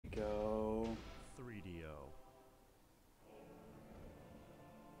go. 3DO.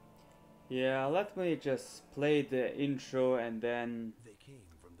 Yeah, let me just play the intro and then They came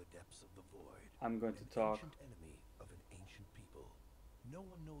from the depths of the void. I'm going to An talk. ancient enemy of an ancient people. No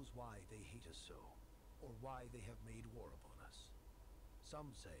one knows why they hate us so, or why they have made war upon us.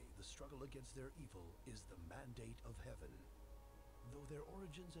 Some say the struggle against their evil is the mandate of heaven. Though their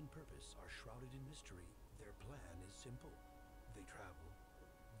origins and purpose are shrouded in mystery, their plan is simple. They travel,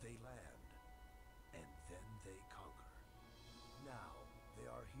 they land, and then they conquer. Now, they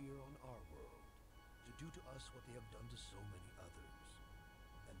are here on our world to do to us what they have done to so many others.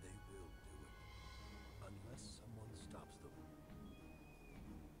 And they will do it, unless someone stops them.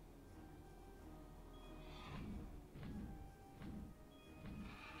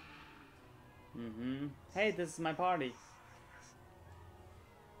 Hey, this is my party.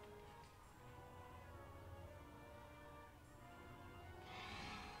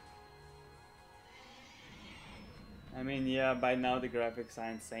 I mean, yeah, by now the graphics are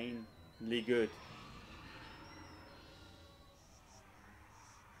insanely good.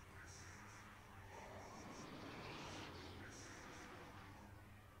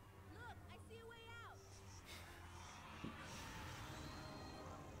 Look, I see a way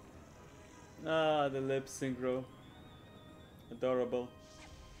out. Ah, the lip synchro. Adorable.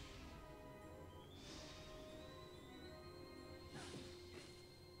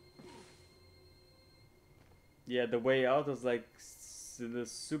 Yeah, the way out was like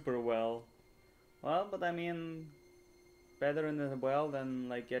super well. Well, but I mean, better in the well than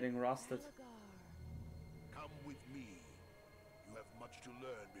like getting rusted. Come with me. You have much to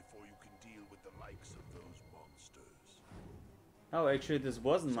learn before you can deal with the likes of those monsters. Oh, actually, this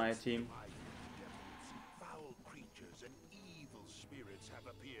wasn't my team. Foul creatures and evil spirits have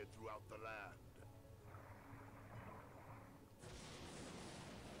appeared throughout the land.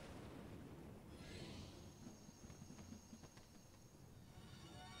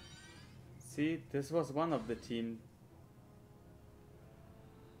 See, this was one of the team.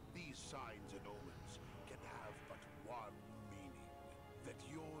 These signs and omens can have but one meaning. That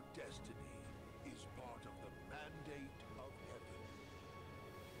your destiny is part of the mandate of heaven.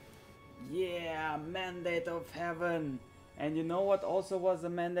 Yeah, mandate of heaven. And you know what also was the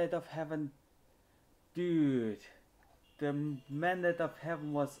mandate of heaven? Dude, the mandate of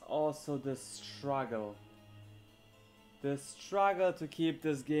heaven was also the struggle. The struggle to keep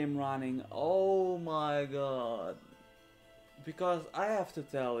this game running. Oh my god. Because I have to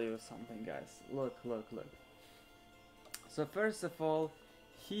tell you something, guys. Look. So first of all,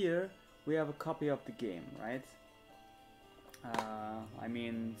 here we have a copy of the game, right? I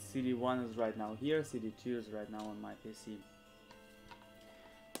mean, CD1 is right now here, CD2 is right now on my PC.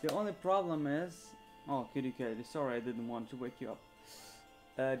 The only problem is... Oh, kitty, sorry, I didn't want to wake you up.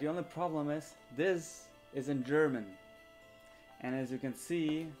 The only problem is, this is in German. And as you can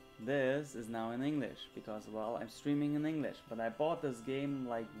see, this is now in English, because, well, I'm streaming in English. But I bought this game,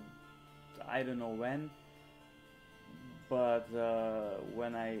 like, I don't know when. But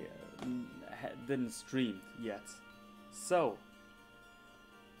when I didn't stream yet. So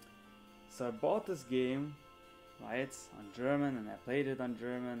I bought this game, right, on German, and I played it on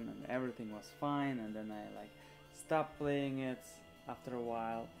German, and everything was fine, and then I like stopped playing it after a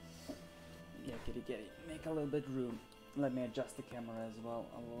while. Yeah, kitty, make a little bit room. Let me adjust the camera as well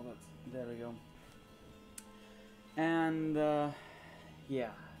a little bit. There we go. And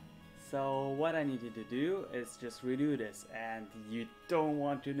yeah, so what I needed to do is just redo this, and you don't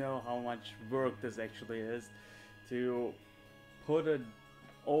want to know how much work this actually is to put an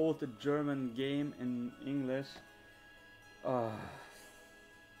old German game in English.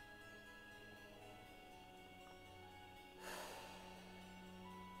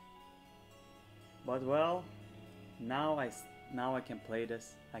 But well, now I can play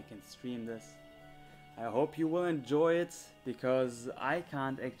this, I can stream this. I hope you will enjoy it, because I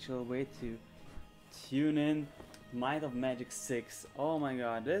can't actually wait to tune in Might of Magic 6. Oh my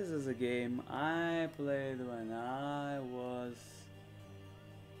god, this is a game I played when I was...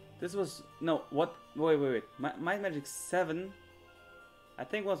 This was... No, what? Wait. Might of Magic 7, I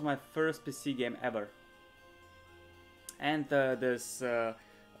think, was my first PC game ever. And this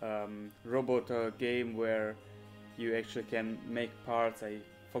robot game where you actually can make parts. I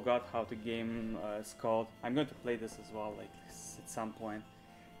forgot how the game is called. I'm going to play this as well, like at some point.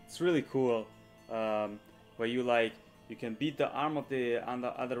 It's really cool, where you can beat the arm of the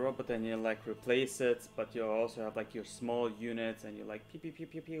other robot and you like replace it, but you also have like your small units and you like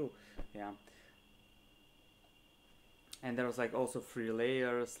pew, yeah. And there was like also 3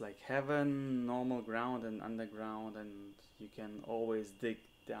 layers, like heaven, normal ground, and underground, and you can always dig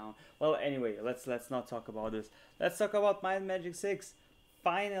down. Well, anyway, let's not talk about this. Let's talk about Might and Magic 6.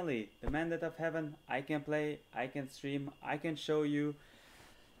 Finally, the Mandate of Heaven. I can play, I can stream, I can show you.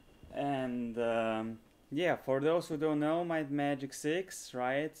 And yeah, for those who don't know, Might and Magic 6,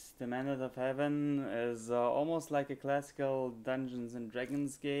 right? The Mandate of Heaven is almost like a classical Dungeons and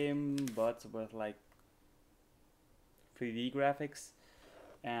Dragons game, but with like 3D graphics.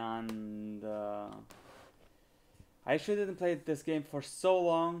 And I actually didn't play this game for so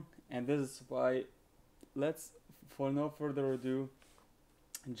long, and this is why let's, for no further ado,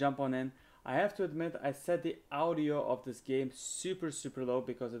 jump on in. I have to admit, I set the audio of this game super low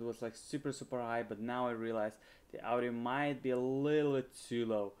because it was like super high, but now I realize the audio might be a little bit too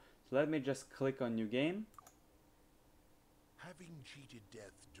low. So let me just click on new game. Having cheated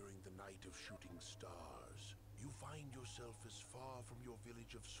death during the night of shooting stars, you find yourself as far from your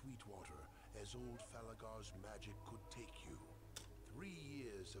village of Sweetwater as old Falagar's magic could take you. 3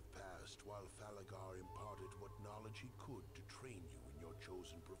 years have passed while Falagar imparted what knowledge he could to train you in your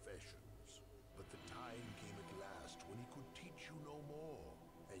chosen professions. But the time came at last when he could teach you no more,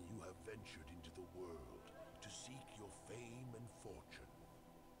 and you have ventured into the world to seek your fame and fortune.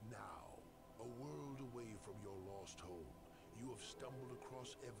 Now, a world away from your lost home, you have stumbled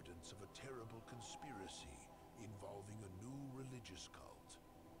across evidence of a terrible conspiracy involving a new religious cult.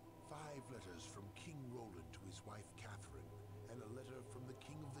 5 letters from King Roland to his wife Catherine, and a letter from the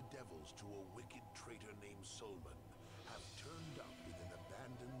King of the Devils to a wicked traitor named Sulman have turned up in an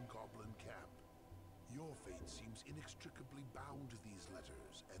abandoned goblin camp. Your fate seems inextricably bound to these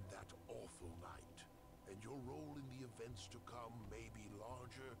letters and that awful night, and your role in the events to come may be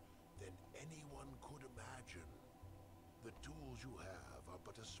larger than anyone could imagine. The tools you have are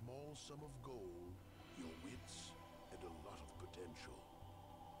but a small sum of gold, your wits, and a lot of potential.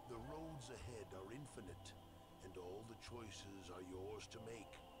 The roads ahead are infinite, and all the choices are yours to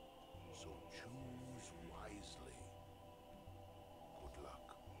make. So choose wisely. Good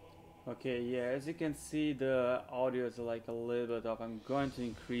luck. Okay, yeah, as you can see, the audio is like a little bit off. I'm going to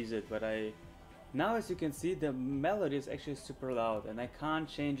increase it, but now as you can see, the melody is actually super loud, and I can't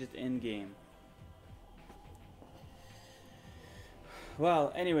change it in game.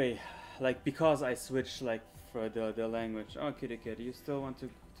 Well, anyway, like, because I switched like for the language. Oh, kitty, you still want to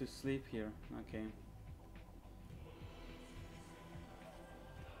sleep here? Okay.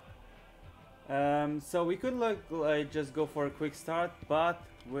 So we could like just go for a quick start, but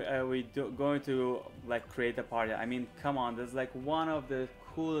we going to like create a party. I mean, come on, this is like one of the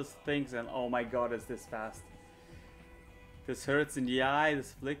coolest things, and oh my god, is this fast. This hurts in the eye,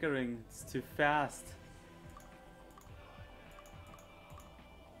 this flickering, it's too fast.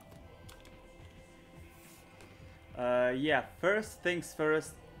 Yeah, first things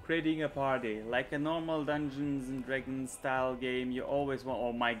first, creating a party. Like a normal Dungeons and Dragons style game, you always want,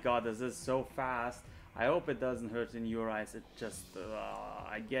 oh my god, this is so fast. I hope it doesn't hurt in your eyes. It just,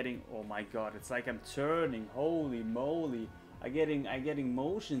 I'm getting, oh my god, it's like I'm turning, holy moly. I'm getting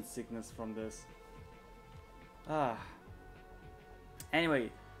motion sickness from this.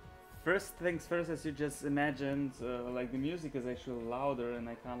 Anyway, first things first, as you just imagined, like the music is actually louder, and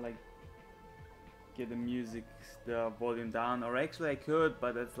I can't like get the volume down, or actually I could,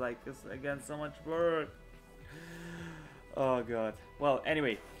 but it's like, it's again so much work. Oh god. Well,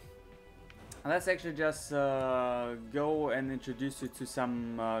 anyway, let's actually just go and introduce you to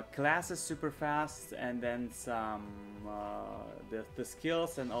some classes super fast, and then some the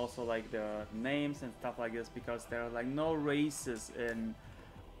skills, and also like the names and stuff like this, because there are like no races in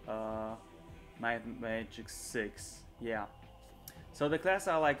Might and Magic 6. Yeah. So the classes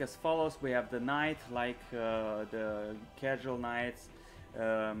are like as follows. We have the knight, like the casual knights.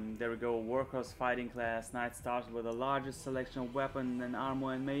 There we go, Warhorse fighting class. Knight starts with the largest selection of weapon and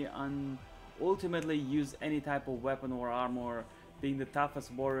armor, and may ultimately use any type of weapon or armor. Being the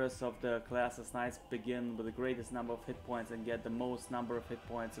toughest warriors of the classes, knights begin with the greatest number of hit points and get the most number of hit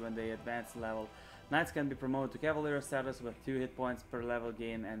points when they advance level. Knights can be promoted to cavalier status with 2 hit points per level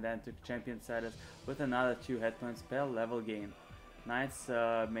gain, and then to champion status with another 2 hit points per level gain. Knights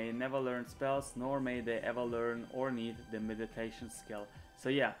may never learn spells, nor may they ever learn or need the meditation skill. So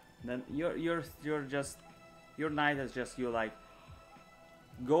yeah, then your knight is just you like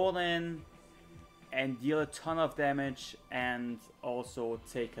go in and deal a ton of damage and also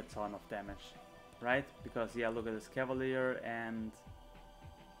take a ton of damage, right? Because yeah, look at this cavalier and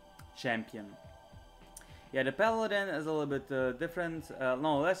champion. Yeah, the paladin is a little bit different.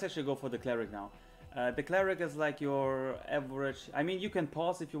 No, let's actually go for the cleric now. The cleric is like your average. I mean, you can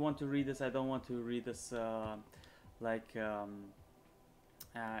pause if you want to read this. I don't want to read this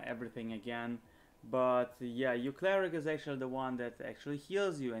everything again. But yeah, your cleric is actually the one that actually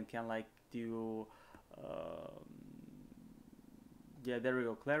heals you and can like do yeah, there we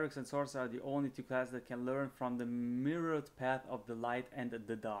go. Clerics and sorcerers are the only two classes that can learn from the mirrored path of the light and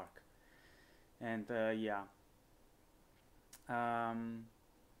the dark. And yeah.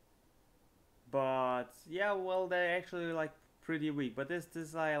 But yeah, well, they're actually like pretty weak. But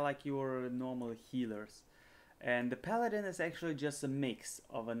this are like your normal healers. And the paladin is actually just a mix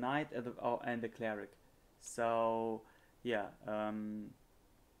of a knight and a cleric. So yeah,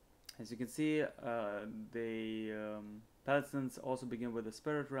 as you can see, the paladins also begin with the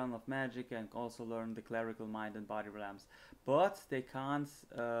spirit realm of magic and also learn the clerical mind and body realms, but they can't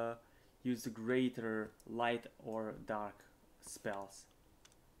use the greater light or dark spells.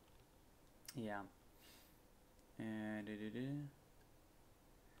 Yeah.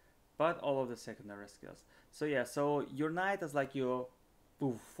 But all of the secondary skills. So yeah, so your knight is like your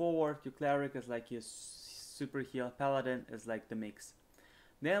move forward, your cleric is like your super heal, paladin is like the mix.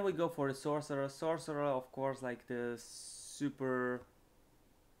 Then we go for the sorcerer. Sorcerer, of course, like the super.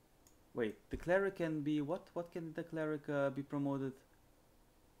 Wait, the cleric can be what? What can the cleric be promoted?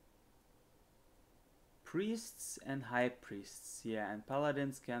 Priests and high priests, yeah, and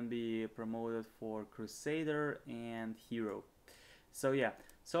paladins can be promoted for crusader and hero. So yeah,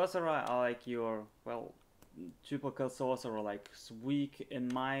 sorcerer are like your, well, typical sorcerer, like weak in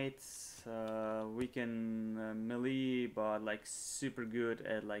might, weak in melee, but like super good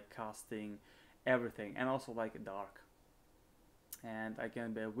at like casting everything, and also like dark. And I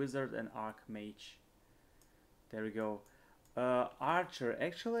can be a wizard and archmage. There we go. Archer,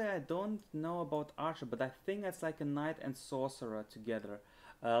 actually I don't know about archer, but I think it's like a knight and sorcerer together.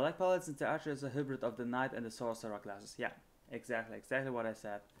 Like paladins, the archer is a hybrid of the knight and the sorcerer classes. Yeah, exactly what I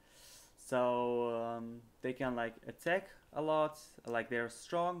said. So they can like attack a lot, like they're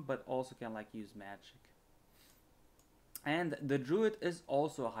strong, but also can like use magic. And the druid is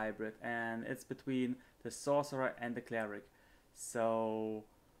also a hybrid, and it's between the sorcerer and the cleric. So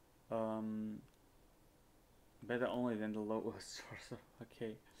better only than the lowest sorcerer.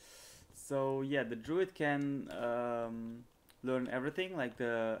 Okay. So yeah, the druid can learn everything like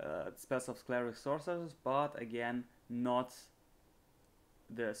the spells of cleric sorcerers, but again not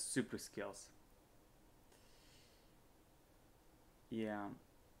the super skills. Yeah.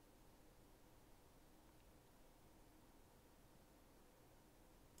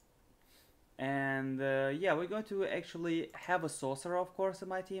 And yeah, we're going to actually have a sorcerer, of course, in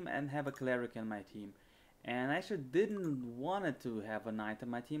my team, and have a cleric in my team. And I actually didn't want to have a knight in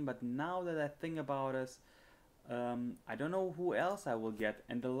my team, but now that I think about it, I don't know who else I will get.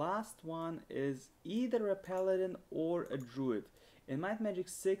 And the last one is either a paladin or a druid. In Might Magic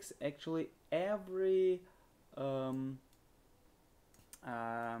 6, actually every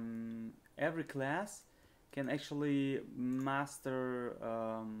class can actually master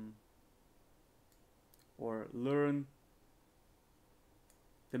or learn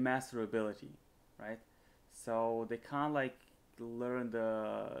the master ability, right? So they can't like learn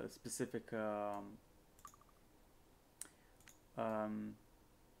the specific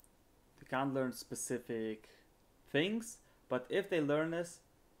they can't learn specific things, but if they learn this,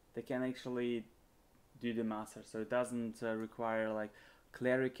 they can actually do the master. So it doesn't require like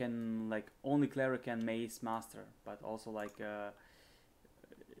cleric and like only cleric and mace master, but also like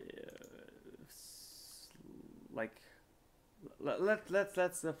like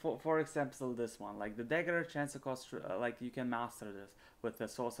let's for example this one, like the dagger chance to cost like you can master this with the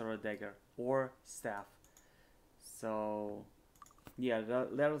sorcerer dagger or staff. So yeah,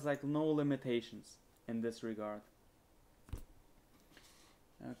 there's like no limitations in this regard.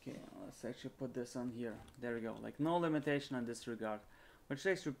 Okay, let's actually put this on here. There we go, like no limitation in this regard, which is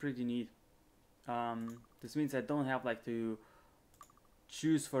actually pretty neat. This means I don't have like to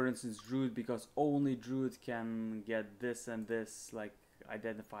choose, for instance, druid, because only druid can get this and this like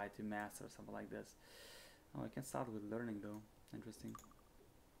identified to master or something like this. Oh, I can start with learning though. Interesting.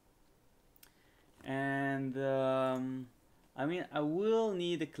 And I mean, I will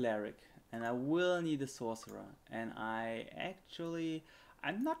need a cleric and I will need a sorcerer, and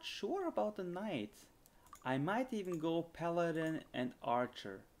I'm not sure about the knight. I might even go paladin and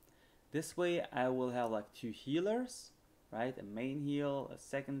archer. This way I will have like two healers, right? A main heal, a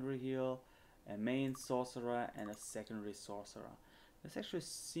secondary heal, a main sorcerer, and a secondary sorcerer. This actually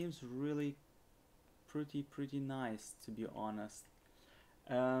seems really pretty nice, to be honest.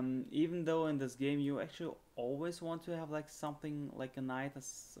 Even though in this game you actually always want to have like something like a knight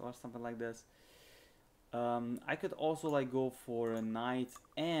or something like this. I could also like go for a knight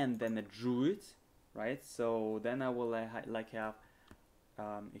and then a druid, right? So then I will like have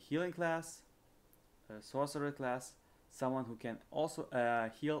a healing class, sorcerer class, someone who can also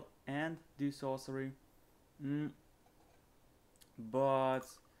heal and do sorcery. But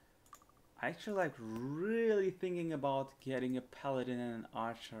I actually like really thinking about getting a paladin and an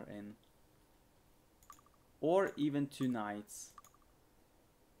archer in, or even 2 knights.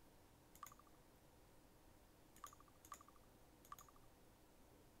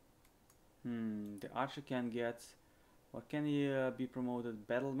 The archer can get, what can he be promoted?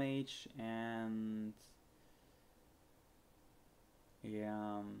 Battle mage and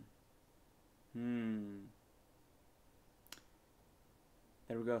yeah.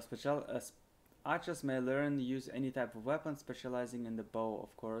 There we go. Archers may learn to use any type of weapon, specializing in the bow,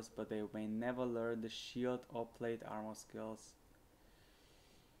 of course, but they may never learn the shield or plate armor skills.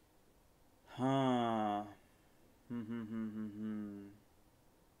 Huh.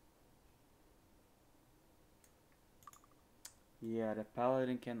 Yeah, the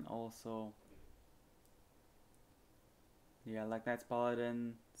paladin can also. Yeah, like knights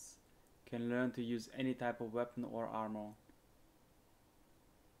paladins can learn to use any type of weapon or armor.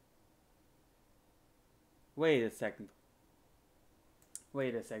 Wait a second.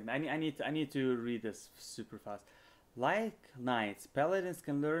 I need to read this super fast. Like knights, paladins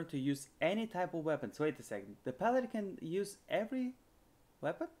can learn to use any type of weapons. Wait a second. The paladin can use every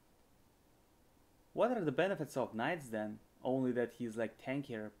weapon? What are the benefits of knights then? Only that he's like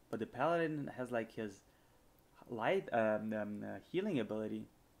tankier, but the paladin has like his light healing ability.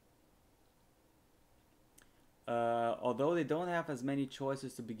 Although they don't have as many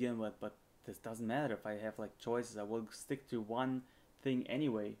choices to begin with, but this doesn't matter. If I have like choices, I will stick to one thing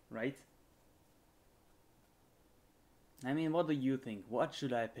anyway, right? I mean, what do you think? What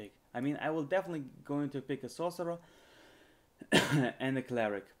should I pick? I mean, I will definitely going to pick a sorcerer and a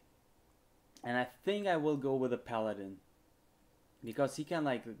cleric. And I think I will go with a paladin, because he can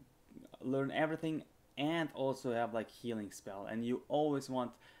like learn everything and also have like healing spell, and you always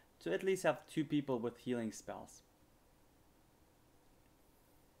want to at least have 2 people with healing spells.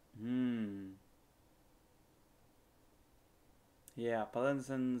 Yeah,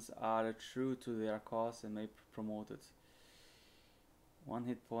 paladins are true to their cause and may promote it. 1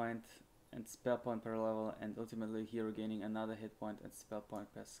 hit point and spell point per level, and ultimately hero gaining another hit point and spell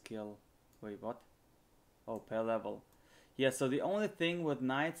point per skill. Wait, what? Oh, per level. Yeah, so the only thing with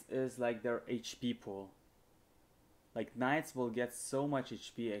knights is like their HP pool. Like knights will get so much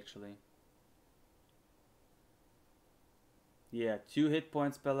HP actually. Yeah, 2 hit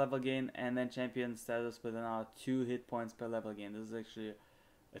points per level gain, and then champion status with another 2 hit points per level gain. This is actually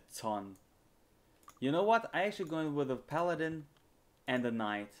a ton. You know what? I actually going with a paladin and a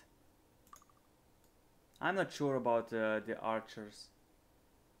knight. I'm not sure about the archers.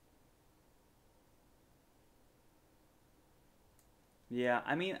 Yeah,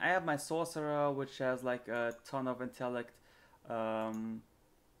 I mean, I have my sorcerer, which has like a ton of intellect.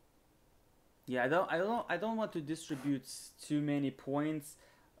 Yeah, I don't want to distribute too many points,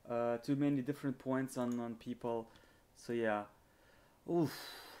 too many different points on people. So yeah. Oof.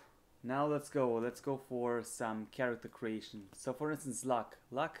 Now let's go. Let's go for some character creation. So for instance, luck.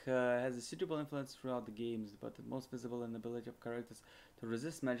 Luck has a suitable influence throughout the games, but the most visible in the ability of characters to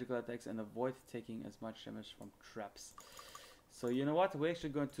resist magical attacks and avoid taking as much damage from traps. So you know what? We're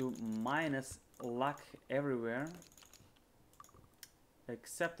actually going to minus luck everywhere,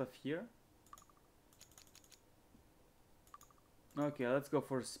 except of here. Okay, let's go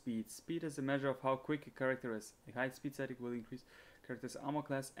for speed. Speed is a measure of how quick a character is. A high speed setting will increase character's armor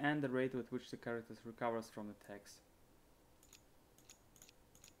class and the rate with which the character recovers from attacks.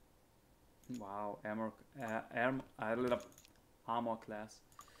 Wow, armor class.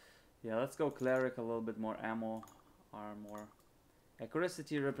 Yeah, let's go cleric, a little bit more armor.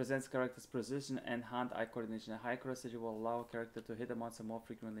 Accuracy represents character's precision and hand-eye coordination. A high accuracy will allow a character to hit a monster more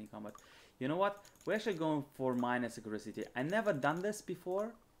frequently in combat. You know what? We're actually going for minus accuracy. I never done this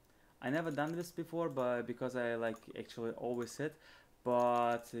before. But because I like actually always hit.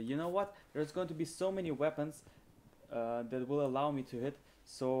 But you know what? There's going to be so many weapons that will allow me to hit.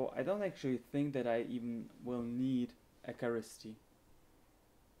 So I don't actually think that I even will need accuracy.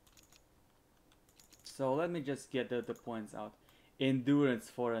 So let me just get the points out. Endurance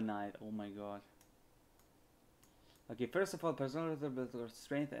for a knight. Oh my god. Okay, first of all, personal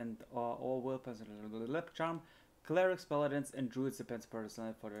strength and all will, personal charm. Clerics, paladins, and druids depends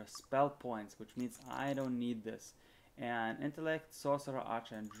personally for their spell points, which means I don't need this. And intellect, sorcerer,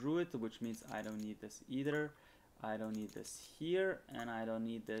 archer, and druid, which means I don't need this either. I don't need this here, and I don't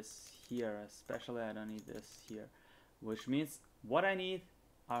need this here. Especially I don't need this here. Which means what I need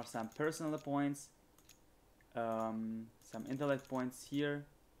are some personal points, some intellect points here,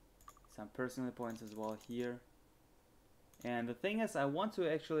 some personality points as well here. And the thing is, I want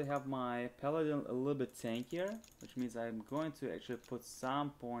to actually have my paladin a little bit tankier, which means I'm going to actually put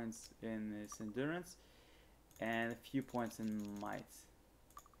some points in his endurance and a few points in might.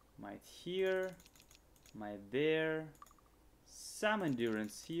 Might here, might there, some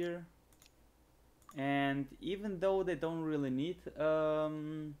endurance here. And even though they don't really need so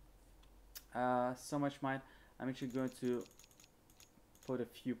much might, I'm actually going to put a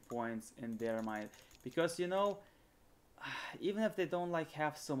few points in their might, because you know, even if they don't like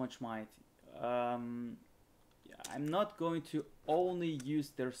have so much might, I'm not going to only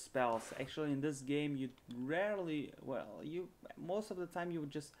use their spells. Actually, in this game, you rarely, well, most of the time you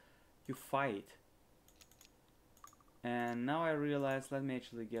fight. And now I realize, let me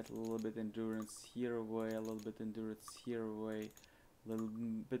actually get a little bit endurance here away, a little bit endurance here away, a little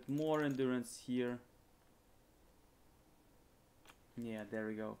bit more endurance here. Yeah, there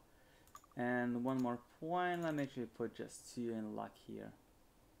we go. And one more point, let me actually put just 2 in luck here.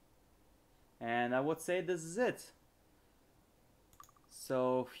 And I would say this is it.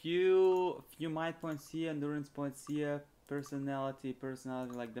 So few might points here, endurance points here, personality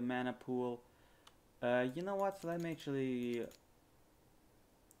like the mana pool. You know what, let me actually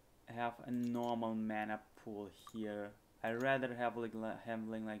have a normal mana pool here. I'd rather have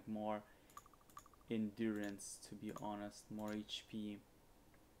handling like more endurance, to be honest, more HP.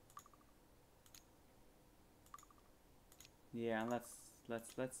 Yeah, and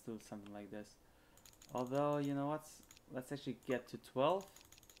let's do something like this. Although, you know what, let's actually get to 12.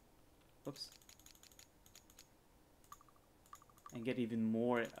 Oops. And get even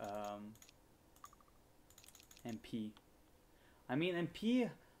more MP. I mean, MP,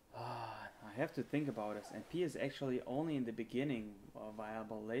 I have to think about this. MP is actually only in the beginning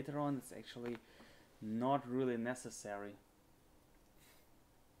viable. Later on, it's actually not really necessary.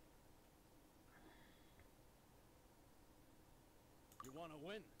 You want to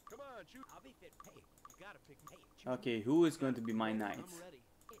win? Come on, shoot. I'll be fit. Hey, you gotta pick me. Okay, who is going to be my knight? I'm ready.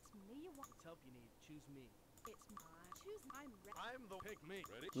 It's me you want. It's help you need. Choose me. It's mine. Choose. I'm ready. I'm the pick me.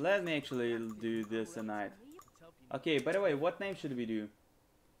 Ready? Let me actually do this tonight. It's help you need. Okay, by the way, what name should we do?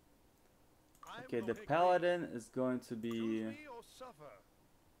 I'm Okay, the pick me. paladin is going to be... Choose me or suffer.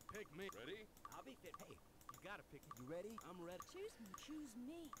 Pick me. Ready? I'll be fit. Hey, you gotta pick me. You ready? I'm ready. Choose me. Choose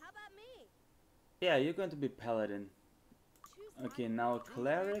me. How about me? Yeah, you're going to be paladin. Choose. Okay, I'm now ready.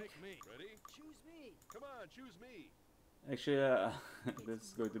 cleric. Pick me. Ready? Choose me. Come on, choose me. Actually, this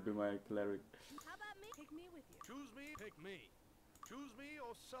is going to be my cleric. How about me? Pick me with you. Choose me. Pick me. Choose me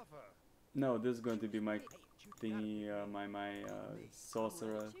or suffer. No, this is going to be my Hey, choose thingy, my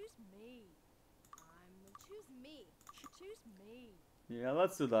sorcerer. Choose me. Choose me. Choose me. Yeah,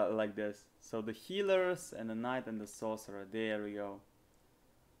 let's do that like this. So the healers and the knight and the sorcerer. There we go.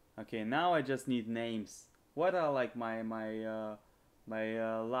 Okay, now I just need names. What are like my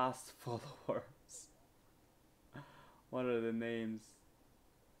last followers? What are the names?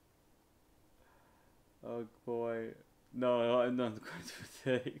 Oh boy. No, I'm not going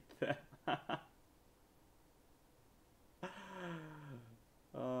to take that.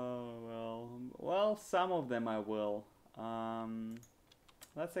 Oh well, some of them I will.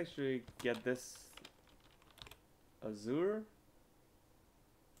 Let's actually get this Azure.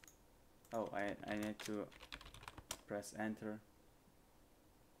 Oh, I need to press enter.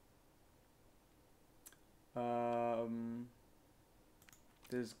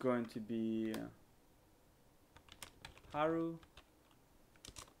 There's going to be Haru.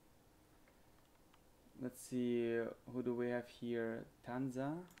 Let's see, who do we have here?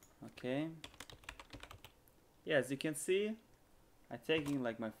 Tanza. Okay. Yeah, as you can see, I'm taking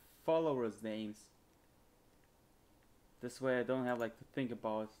like my followers' names. This way I don't have like to think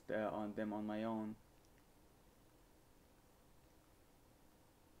about on them on my own.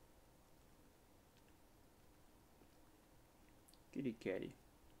 Kitty Catty,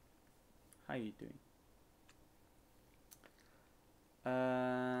 how you doing?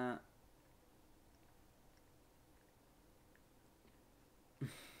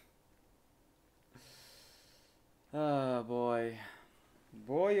 Oh boy.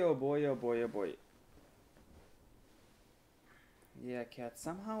 Boy, oh boy, oh boy, oh boy. Yeah, cat,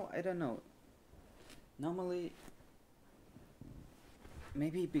 somehow, I don't know. Normally,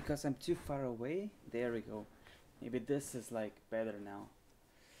 maybe because I'm too far away. There we go. Maybe this is like better now.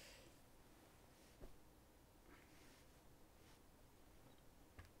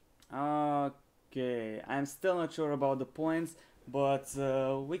 Okay, I'm still not sure about the points, but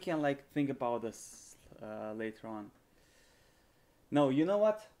we can like think about this later on. No, you know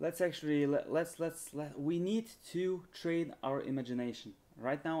what? Let's actually we need to train our imagination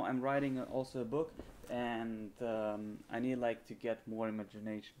Right now I'm writing also a book, and I need like to get more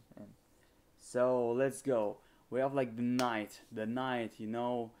imagination. And so let's go. We have like the knight. The knight, you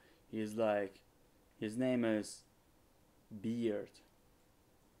know, he's like, his name is Beard.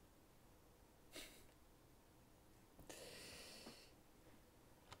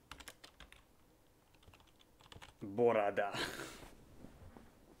 Borada.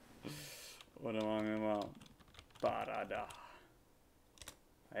 What am I talking about? Barada.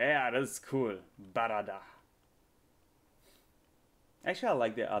 Yeah, that's cool. Barada. Actually, I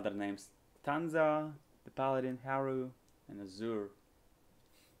like the other names. Tanza, the Paladin, Haru, and Azur.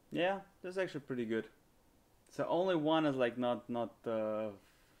 Yeah, that's actually pretty good. So only one is like not thingy.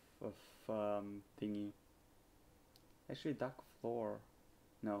 Actually, Duck Floor.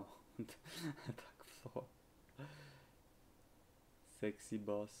 No, Duck Floor. Sexy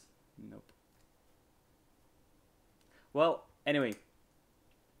boss. Nope. Well, anyway,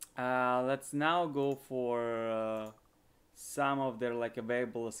 let's now go for some of their like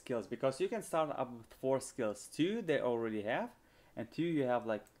available skills, because you can start up with 4 skills. 2 they already have, and 2 you have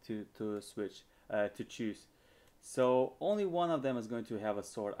like to switch to choose. So only one of them is going to have a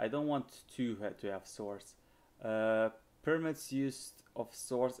sword. I don't want 2 to have swords. Permits use of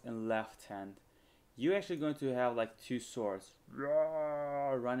swords in left hand. You're actually going to have like 2 swords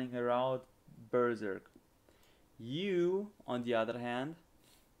running around berserk. You, on the other hand,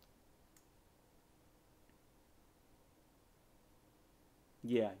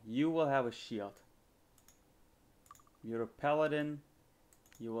 yeah, you will have a shield. You're a paladin,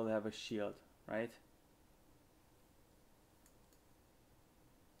 you will have a shield, right?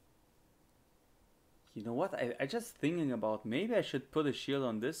 You know what? I just thinking about, maybe I should put a shield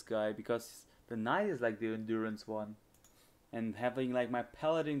on this guy, because the knight is like the endurance one. And having like my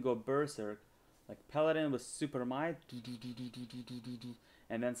paladin go berserk, like paladin with super might,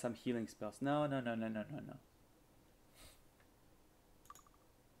 and then some healing spells. No.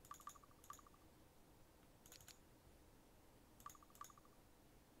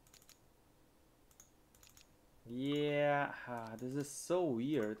 Yeah, this is so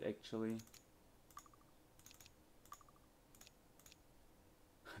weird actually.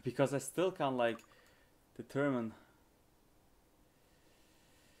 Because I still can't like determine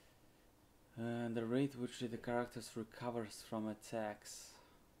the rate which the characters recovers from attacks.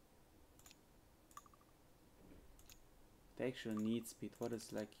 They actually need speed. What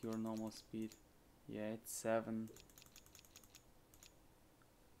is like your normal speed? Yeah, it's 7.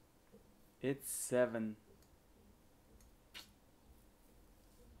 It's 7.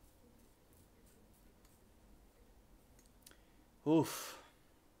 Oof.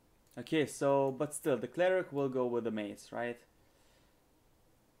 Okay, so, but still, the cleric will go with the mace, right?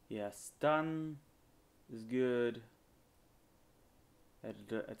 Yeah, stun is good. Added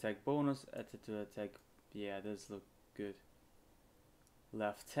the attack bonus, added to attack. Yeah, this look good.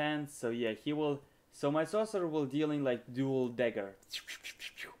 Left hand, so yeah, he will. So my sorcerer will dealing like dual dagger.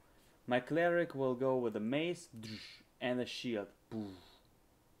 My cleric will go with a mace and a shield.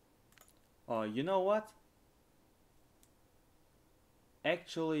 Oh, you know what?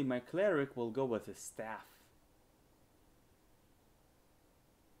 Actually, my cleric will go with a staff.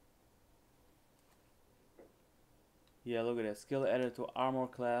 Yeah, look at that. Skill added to armor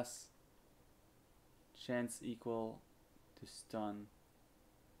class. Chance equal to stun.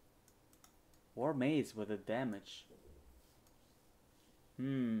 Or mace with the damage.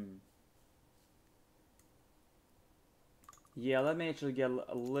 Yeah, let me actually get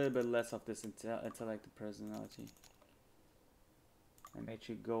a little bit less of this intellect personality. And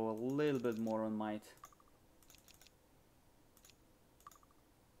actually go a little bit more on might.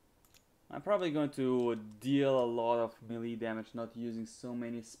 I'm probably going to deal a lot of melee damage, not using so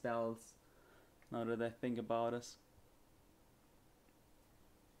many spells, now that I think about this.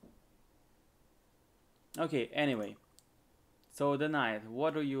 Okay, anyway. So the knight,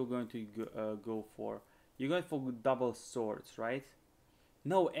 what are you going to go for? You're going for double swords, right?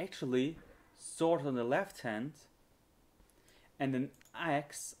 No, actually, sword on the left hand and an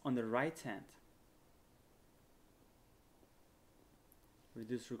axe on the right hand.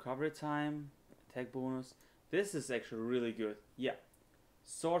 Reduce recovery time, attack bonus. This is actually really good. Yeah.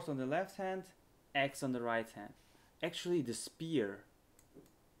 Sword on the left hand, axe on the right hand. Actually, the spear.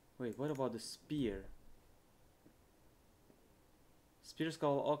 Wait, what about the spear? Spears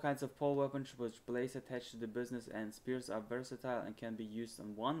call all kinds of pole weapons with blades attached to the business, and spears are versatile and can be used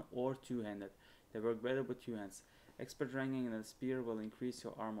on one or two-handed. They work better with 2 hands. Expert ranking in a spear will increase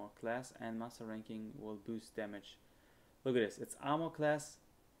your armor class, and master ranking will boost damage. Look at this, it's armor class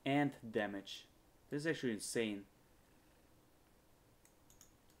and damage. This is actually insane.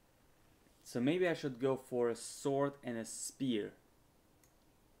 So maybe I should go for a sword and a spear.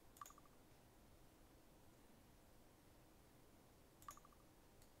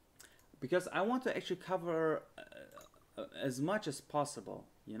 Because I want to actually cover as much as possible.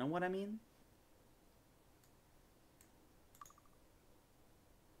 You know what I mean?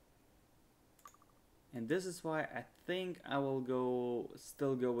 And this is why I think I will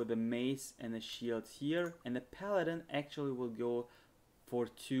still go with the mace and the shield here. And the paladin actually will go for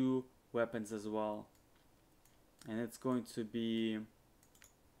 2 weapons as well. And it's going to be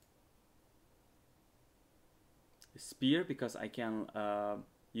a spear, because I can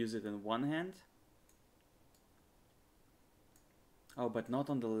use it in one hand. Oh, but not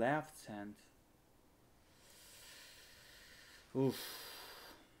on the left hand. Oof.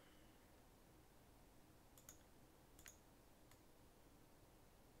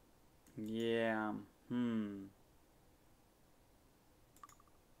 Yeah.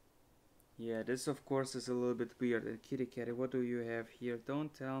 Yeah, this of course is a little bit weird. And Kitty Catty, what do you have here?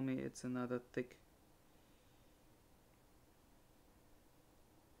 Don't tell me it's another thick.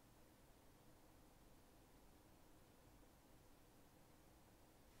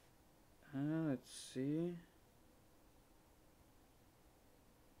 Let's see.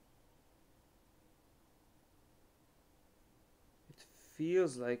 It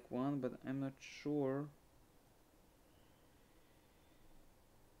feels like one, but I'm not sure.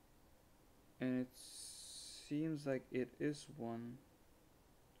 And it seems like it is one.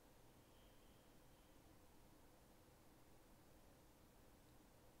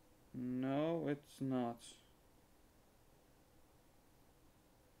 No, it's not.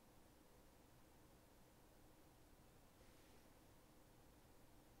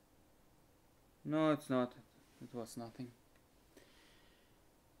 No, it's not. It was nothing.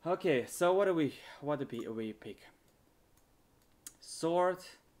 Okay, so what do we pick? Sword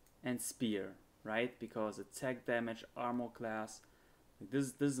and spear, right? Because attack damage, armor class.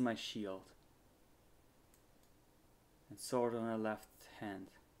 This is my shield. And sword on the left hand.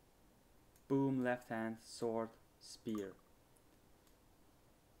 Boom, left hand, sword, spear.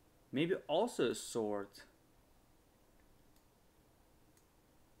 Maybe also a sword.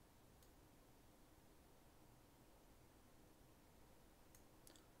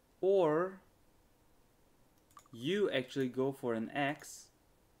 Or you actually go for an axe,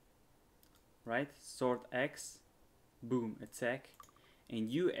 right? Sword axe, boom, attack.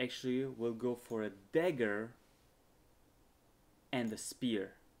 And you actually will go for a dagger and a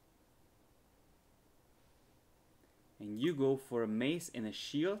spear. And you go for a mace and a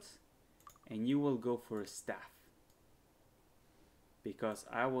shield, and you will go for a staff. Because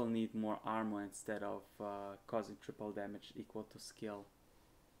I will need more armor instead of causing triple damage equal to skill.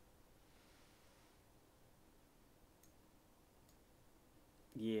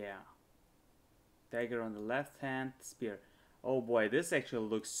 Yeah. Dagger on the left hand, spear. Oh boy, this actually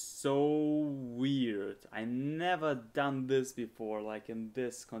looks so weird. I never done this before, like in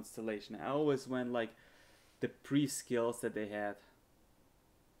this constellation. I always went like the pre-skills that they had.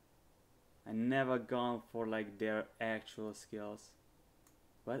 I never gone for like their actual skills.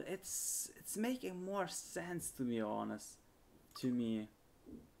 But it's making more sense to be honest. To me.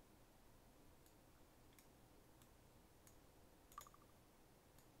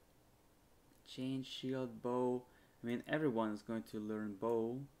 Chain, shield, bow. I mean, everyone is going to learn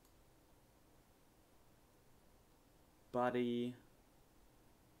bow. Body.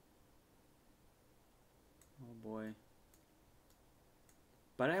 Oh boy.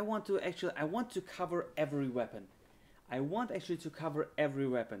 But I want to cover every weapon. I want actually to cover every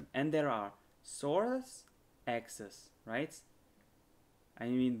weapon. And there are swords, axes, right? I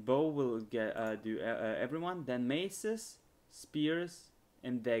mean, bow will get do everyone. Then maces, spears,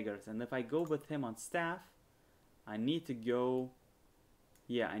 and daggers. And if I go with him on staff, I need to go,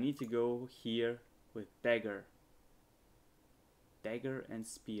 yeah, I need to go here with dagger. Dagger and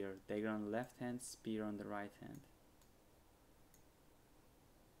spear. Dagger on the left hand, spear on the right hand.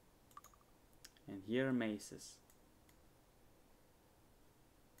 And here are maces.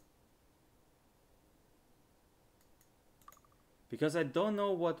 Because I don't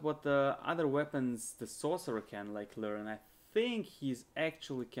know what the other weapons the sorcerer can like learn. I think he's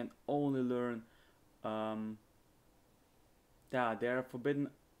actually can only learn yeah, they are forbidden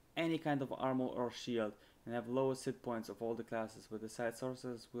any kind of armor or shield and have lowest hit points of all the classes. With the side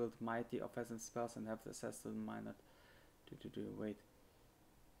sorcerers wield mighty offensive spells and have access to the minor. Wait.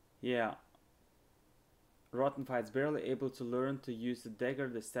 Yeah. Rotten Fights barely able to learn to use the dagger,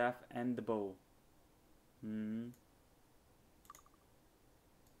 the staff, and the bow.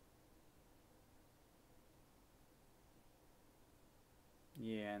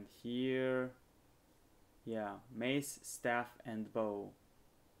 Yeah, and here, yeah, mace, staff, and bow.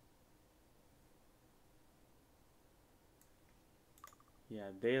 Yeah,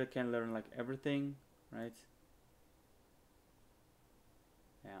 they can learn like everything, right?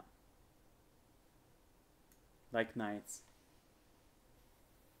 Yeah. Like knights.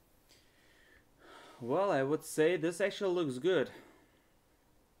 Well, I would say this actually looks good.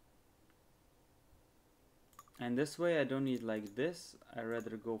 And this way I don't need like this. I'd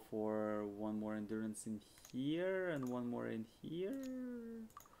rather go for one more endurance in here and one more in here.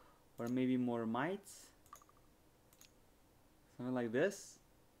 Or maybe more might. Something like this.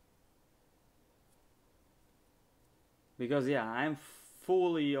 Because yeah, I'm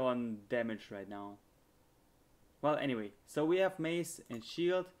fully on damage right now. Well, anyway, so we have mace and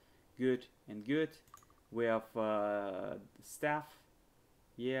shield. Good and good. We have staff.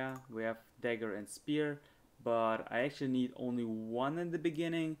 Yeah, we have dagger and spear. But I actually need only one in the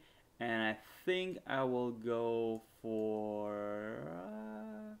beginning, and I think I will go for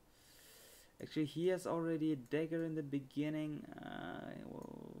actually he has already a dagger in the beginning.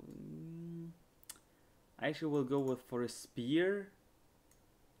 I actually will go for a spear,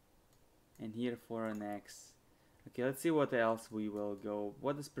 and here for an axe. Okay, let's see what else we will go.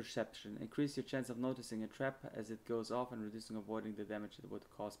 What is perception? Increase your chance of noticing a trap as it goes off and reducing avoiding the damage it would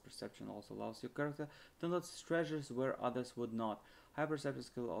cause. Perception also allows your character to notice treasures where others would not. High perception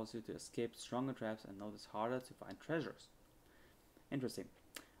skill allows you to escape stronger traps and notice harder to find treasures. Interesting.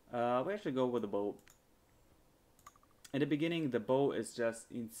 We actually go with the bow. In the beginning, the bow is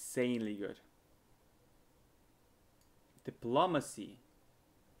just insanely good. Diplomacy.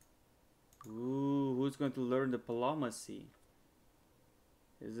 Ooh, who's going to learn diplomacy?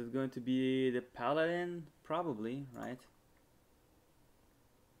 Is it going to be the paladin? Probably, right?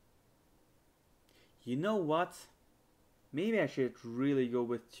 You know what? Maybe I should really go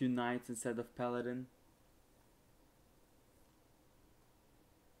with 2 knights instead of paladin.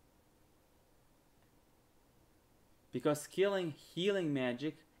 Because skilling healing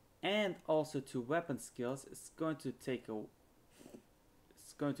magic and also 2 weapon skills is going to take a...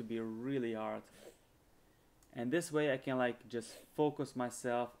 It's going to be really hard. And this way I can like just focus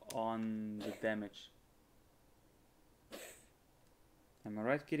myself on the damage. Am I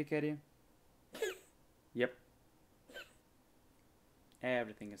right, kitty catty? Yep.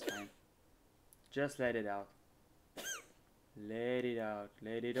 Everything is fine. Just let it out. Let it out.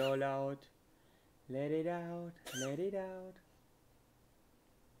 Let it all out. Let it out. Let it out.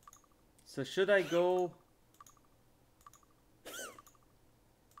 So should I go...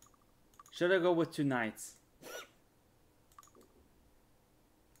 Should I go with 2 knights?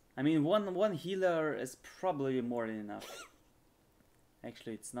 I mean, one healer is probably more than enough.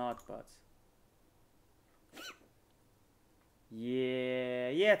 Actually, it's not, but... Yeah,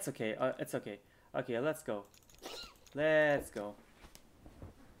 it's okay. It's okay. Okay, let's go. Let's go.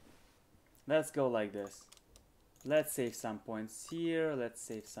 Let's go like this. Let's save some points here. Let's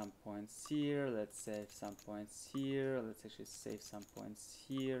save some points here. Let's save some points here. Let's actually save some points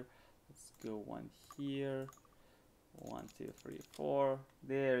here. Let's go 1 here. 1, 2, 3, 4.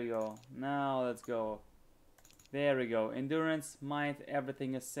 There you go. Now let's go. There we go. Endurance, might,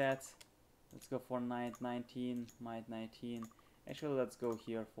 everything is set. Let's go for might 19, might 19. Actually, let's go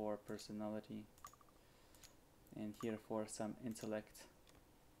here for personality. And here for some intellect.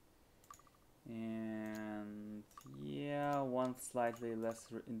 And yeah, 1 slightly less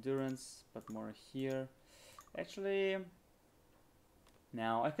endurance, but more here. Actually,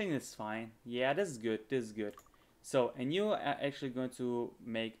 now I think it's fine. Yeah, this is good. This is good. So, and you are actually going to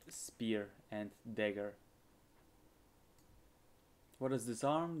make spear and dagger. What is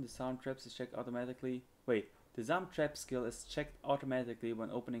disarm? Disarm traps is checked automatically. Wait, disarm trap skill is checked automatically when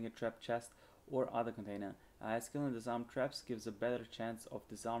opening a trap chest or other container. A high skill in disarm traps gives a better chance of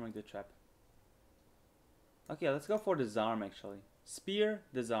disarming the trap. Okay, let's go for disarm actually. Spear,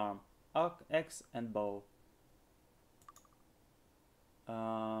 disarm, axe and bow.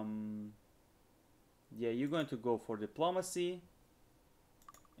 Yeah, you're going to go for diplomacy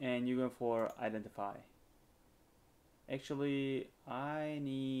and you're going for identify. Actually, I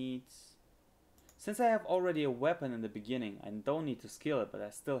need... Since I have already a weapon in the beginning, I don't need to skill it, but I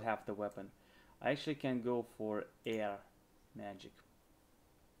still have the weapon. I actually can go for air magic.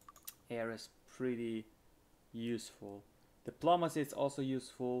 Air is pretty useful. Diplomacy is also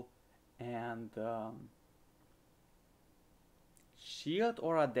useful. And shield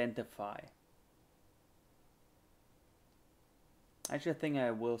or identify? Actually, I think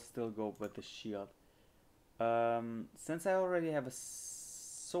I will still go with the shield. Since I already have a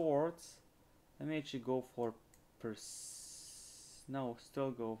sword, let me actually go for No,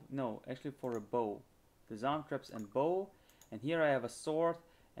 still go. No, actually for a bow. Disarm traps and bow. And here I have a sword.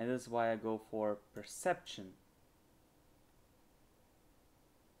 And this is why I go for perception.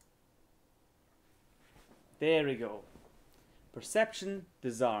 There we go. Perception,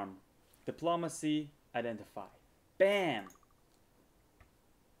 disarm. Diplomacy, identify. Bam!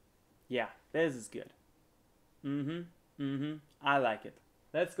 Yeah, this is good. I like it.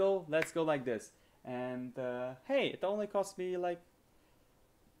 Let's go like this. And hey, it only cost me like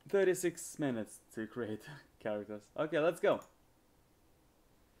 36 minutes to create characters. Okay, let's go.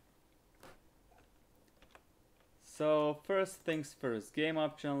 So first things first, game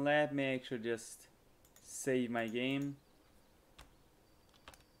option. Let me actually just save my game.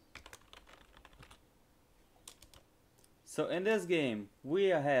 So in this game we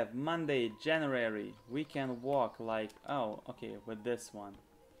have Monday, January. We can walk like, oh okay, with this one.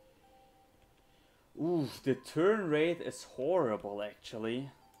 Ooh, the turn rate is horrible actually.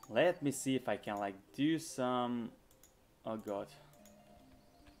 Let me see if I can like do some, oh god.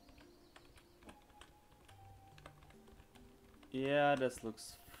 Yeah, this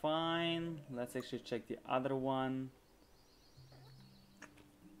looks fine. Let's actually check the other one.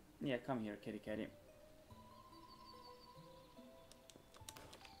 Yeah, come here, kitty kitty.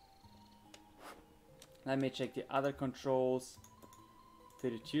 Let me check the other controls.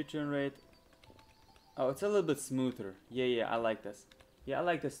 32 turn rate. Oh, it's a little bit smoother. Yeah, I like this. Yeah, I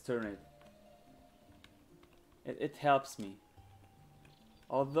like this turn rate. It helps me.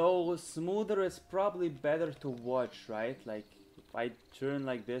 Although smoother is probably better to watch, right? Like, if I turn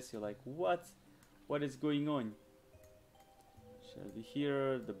like this, you're like, what? What is going on? Shall we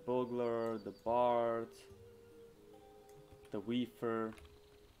hear the Bugler, the Bard, the Weaver.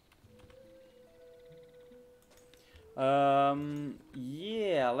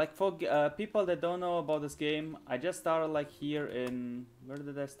 Yeah, like for people that don't know about this game, I just started like here in, where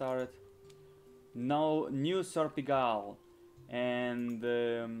did I start it? No, New Sorpigal, and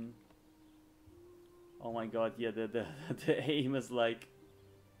oh my god, yeah, the aim is like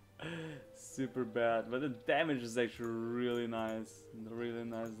super bad, but the damage is actually really nice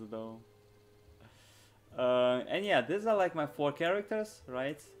though. And yeah, these are like my 4 characters,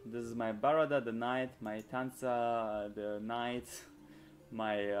 right? This is my Barada, the Knight, my Tansa, the Knight,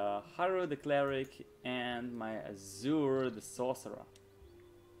 my Haru, the Cleric, and my Azur, the Sorcerer.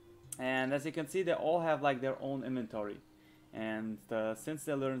 And as you can see, they all have like their own inventory. And since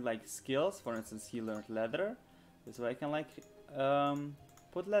they learned like skills, for instance, he learned leather, this way I can like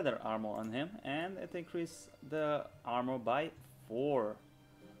put leather armor on him, and it increases the armor by 4.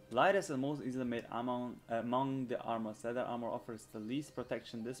 Lightest and most easily made among the armors. Leather armor offers the least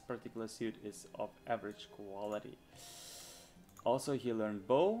protection. This particular suit is of average quality. Also, he learned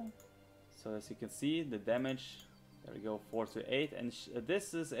bow. So as you can see, the damage, there we go, 4 to 8. And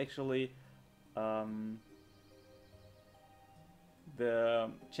this is actually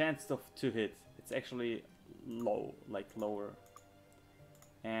the chance to hit. It's actually low, like lower.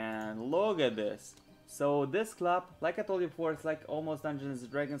 And look at this. So this club, like I told you before, it's like almost Dungeons and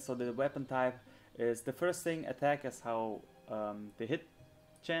Dragons. So the weapon type is the first thing, attack is how the hit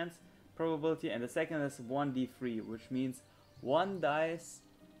chance probability, and the second is 1d3, which means 1 dice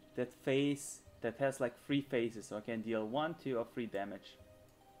that has like 3 faces, so I can deal 1, 2, or 3 damage.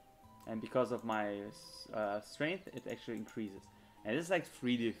 And because of my strength, it actually increases. And it's like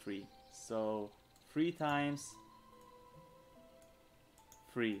 3d3, so 3 times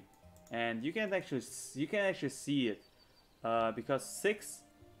 3. And you can actually see it because 6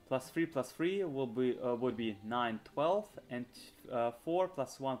 plus 3 plus 3 will be would be 9, 12, and 4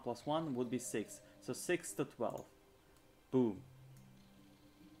 plus 1 plus 1 would be 6. So 6 to 12. Boom.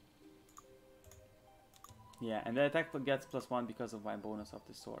 Yeah, and the attack gets +1 because of my bonus of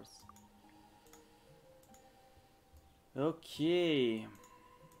the swords. Okay.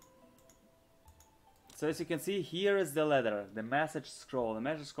 So as you can see, here is the letter, the message scroll. The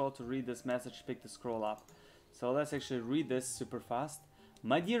message scroll, to read this message, pick the scroll up. So let's actually read this super fast.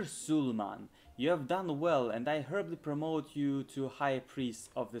 My dear Suleiman, you have done well, and I humbly promote you to High Priest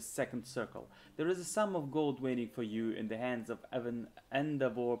of the Second Circle. There is a sum of gold waiting for you in the hands of Evan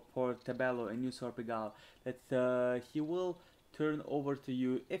Endeavor Portabello in New Sorpigal that he will turn over to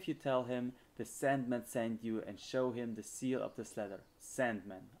you if you tell him the Sandman sent you and show him the seal of this letter.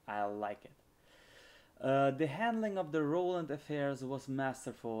 Sandman, I like it. The handling of the Roland affairs was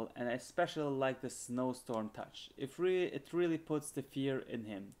masterful, and I especially like the snowstorm touch. It really puts the fear in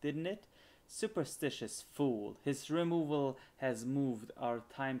him, didn't it? Superstitious fool. His removal has moved our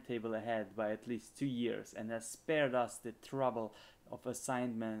timetable ahead by at least 2 years and has spared us the trouble of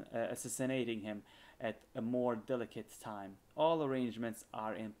assassinating him. at a more delicate time. All arrangements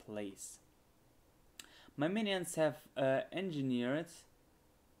are in place. My minions have engineered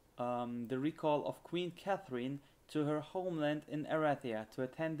the recall of Queen Catherine to her homeland in Arathia to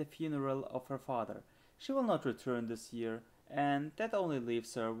attend the funeral of her father. She will not return this year, and that only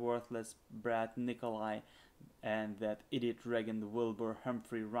leaves her worthless brat Nikolai and that idiot Regent Wilbur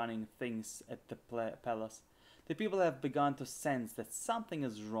Humphrey running things at the palace. The people have begun to sense that something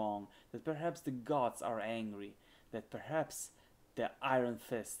is wrong, that perhaps the gods are angry, that perhaps the Iron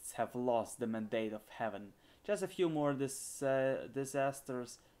Fists have lost the mandate of heaven. Just a few more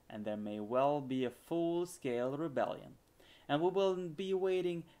disasters, and there may well be a full-scale rebellion. And we will be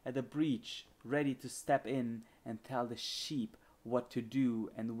waiting at the breach, ready to step in and tell the sheep what to do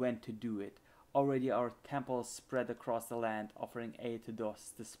and when to do it. Already our temples spread across the land, offering aid to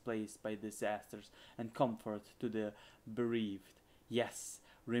those displaced by disasters and comfort to the bereaved. Yes,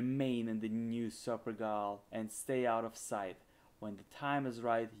 remain in the new Supergal and stay out of sight. When the time is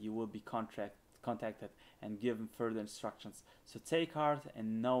right, you will be contacted and given further instructions. So take heart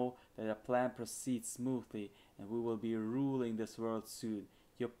and know that the plan proceeds smoothly, and we will be ruling this world soon.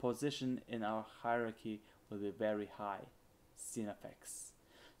 Your position in our hierarchy will be very high. Cinefex.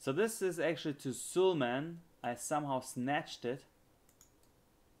 So this is actually to Zulman. I somehow snatched it.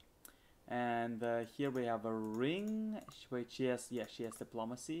 And here we have a ring. Wait, she has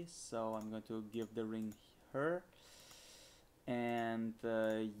diplomacy. So I'm going to give the ring her. And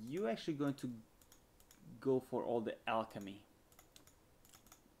you actually going to go for all the alchemy.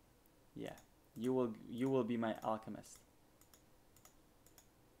 Yeah, you will be my alchemist.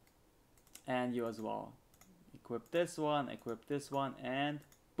 And you as well. Equip this one, and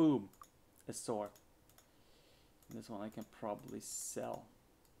boom, a sword. This one I can probably sell.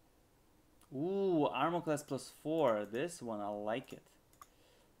 Ooh, armor class +4. This one I like it.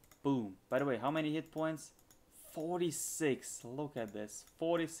 Boom. By the way, how many hit points? 46. Look at this.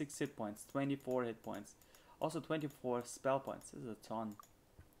 46 hit points, 24 hit points. Also 24 spell points. This is a ton.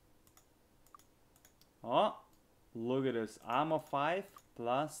 Oh, look at this. Armor 5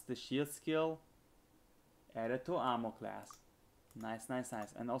 plus the shield skill added to armor class. Nice, nice,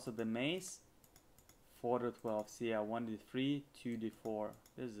 nice. And also the mace 4 to 12. So yeah, 1d3, 2d4.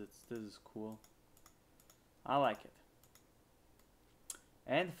 This is cool. I like it.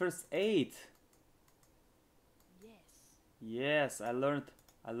 And first aid. Yes, I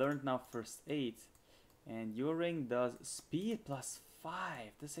learned now first aid. And your ring does speed +5.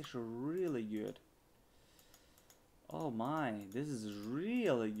 This is actually really good. Oh my, this is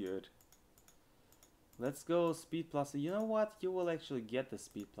really good. Let's go speed plus. You know what? You will actually get the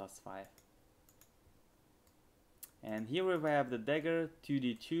speed +5. And here we have the dagger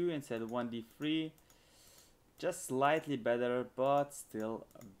 2d2 instead of 1d3. Just slightly better, but still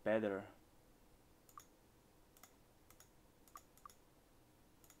better.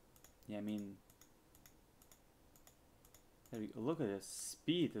 Yeah, I mean, there you go. Look at this.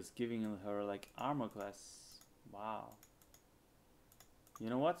 Speed is giving her like armor class. Wow. You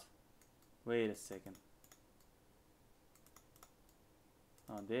know what? Wait a second.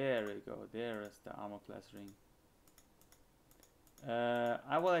 Oh, there we go. There is the armor class ring.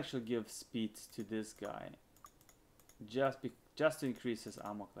 I will actually give speed to this guy, just to increase his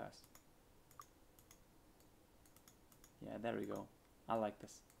armor class. Yeah, there we go. I like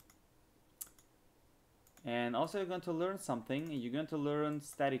this. And also you're going to learn something. You're going to learn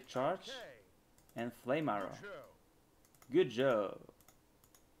static charge and flame arrow. Good job.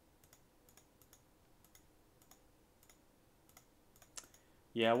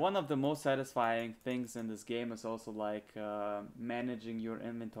 Yeah, one of the most satisfying things in this game is also like managing your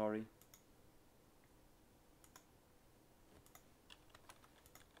inventory.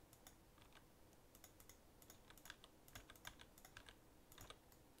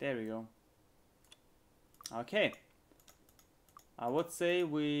 There we go. Okay. I would say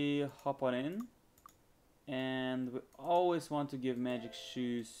we hop on in. And we always want to give magic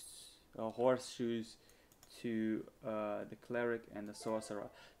shoes, horseshoes, to the cleric and the sorcerer.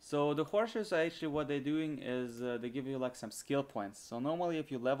 So the horseshoes, actually what they're doing is they give you like some skill points. So normally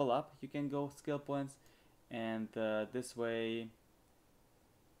if you level up, you can go skill points, and this way,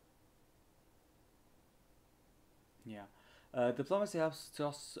 yeah. Diplomacy helps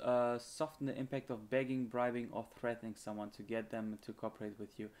to soften the impact of begging, bribing, or threatening someone to get them to cooperate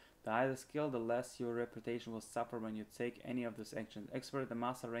with you. The higher the skill, the less your reputation will suffer when you take any of these actions. Expert and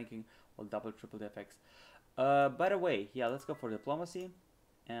master ranking will double, triple the effects. By the way, yeah, let's go for diplomacy,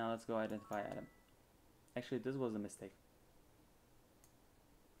 and let's go identify item. Actually, this was a mistake.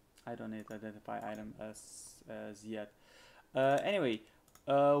 I don't need to identify item as yet. Anyway,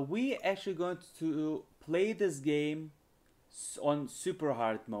 We actually going to play this game on super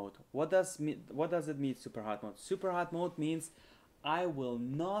hard mode. What does it mean super hard mode? Super hard mode means I will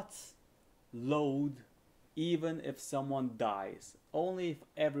not load even if someone dies. Only if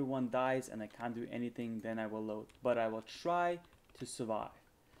everyone dies and I can't do anything, then I will load. But I will try to survive.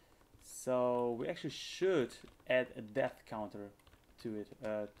 So we actually should add a death counter to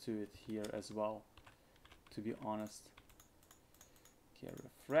it here as well, to be honest. Okay,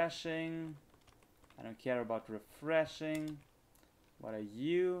 refreshing. I don't care about refreshing. What are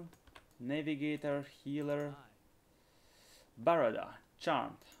you? Navigator, healer. Barada,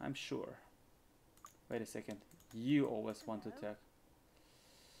 charmed, I'm sure. Wait a second. You always want to attack.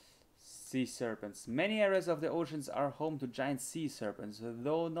 Sea serpents. Many areas of the oceans are home to giant sea serpents,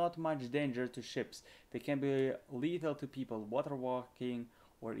 though not much danger to ships. They can be lethal to people water walking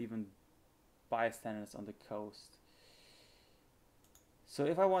or even bystanders on the coast. So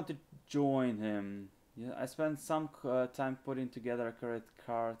if I want to join him, yeah, I spent some time putting together accurate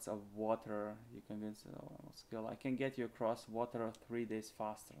cards of water. You convince skill. I can get you across water 3 days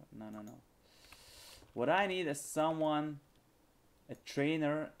faster. No. What I need is someone, a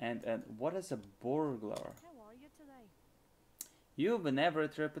trainer, and what is a burglar? How are you today? You have an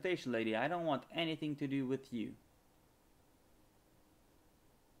average reputation, lady. I don't want anything to do with you.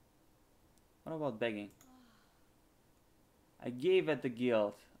 What about begging? I gave at the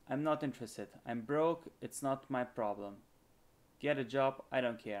guild. I'm not interested. I'm broke. It's not my problem. Get a job. I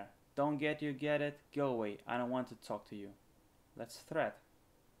don't care. Don't get you, get it. Go away. I don't want to talk to you. Let's threat.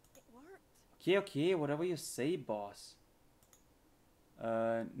 It worked. Okay, whatever you say, boss.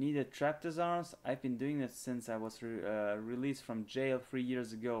 Needed trap disarms? I've been doing it since I was released from jail 3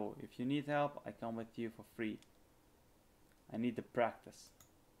 years ago. If you need help, I come with you for free. I need the practice.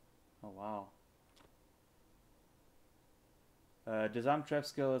 Oh, wow. Disarm trap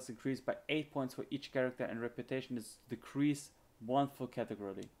skill is increased by 8 points for each character and reputation is decreased 1 full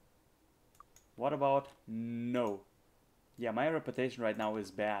category. What about no? Yeah, my reputation right now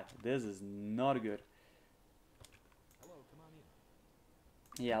is bad. This is not good. Hello, come on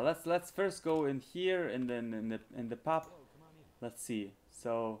in. Yeah, let's first go in here and then in the pub. Hello, come on in. Let's see.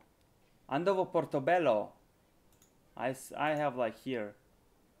 So, Andovo Portobello. I have like here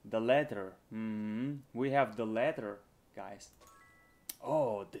the letter. We have the letter, guys.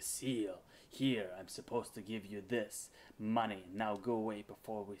 Oh, the seal. Here, I'm supposed to give you this money. Now go away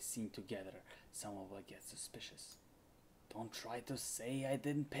before we're seen together. Someone will get suspicious. Don't try to say I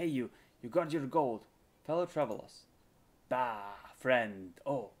didn't pay you. You got your gold. Fellow travelers. Bah, friend.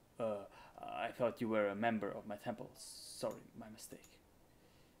 Oh, I thought you were a member of my temple. Sorry, my mistake.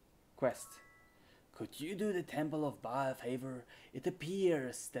 Quest. Could you do the Temple of Ba a favor? It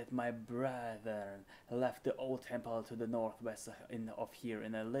appears that my brother left the old temple to the northwest of here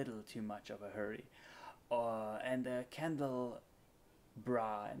in a little too much of a hurry. And a candelabra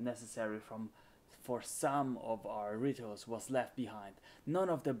necessary for some of our rituals was left behind. None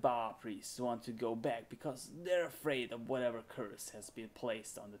of the Ba priests want to go back because they're afraid of whatever curse has been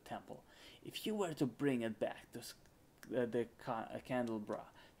placed on the temple. If you were to bring it back, the candelabra,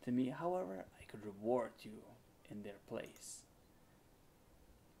 to me, however, I could reward you in their place.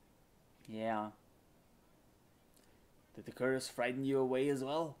 Yeah. Did the curse frighten you away as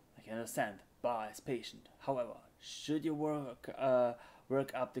well? I can understand. Ba is patient. However, should you work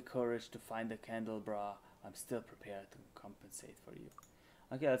up the courage to find the candelabra, I'm still prepared to compensate for you.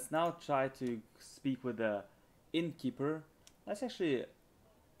 Okay, let's now try to speak with the innkeeper. Let's actually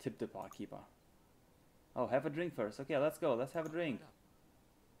tip the barkeeper. Oh, have a drink first. Okay, let's go. Let's have a drink.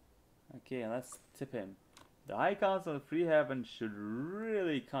 Okay, let's tip him. The High Council of Free Heaven should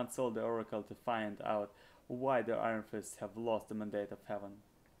really consult the Oracle to find out why the Iron Fists have lost the mandate of heaven.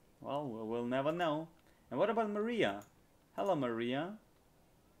 Well, we'll never know. And what about Maria? Hello, Maria.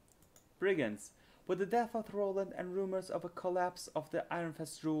 Brigands. With the death of Roland and rumors of a collapse of the Iron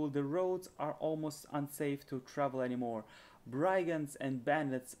Fist rule, the roads are almost unsafe to travel anymore. Brigands and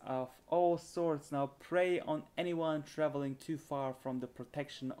bandits of all sorts now prey on anyone traveling too far from the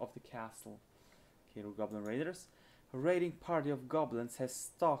protection of the castle. Okay, Goblin Raiders. A raiding party of goblins has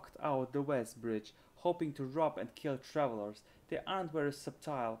stalked out the West Bridge, hoping to rob and kill travelers. They aren't very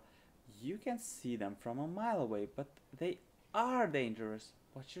subtle. You can see them from a mile away, but they are dangerous.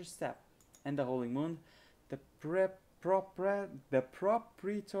 Watch your step. And the Holy Moon. The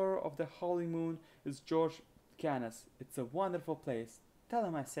proprietor of the Holy Moon is George Canis. It's a wonderful place. Tell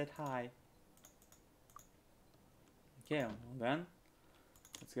him I said hi. Okay, well then,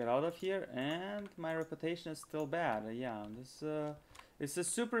 let's get out of here. And my reputation is still bad. Yeah, this it's a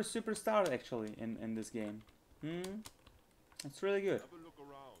super star actually in this game. It's really good. Have a look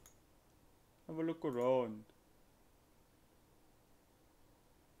Have a look around.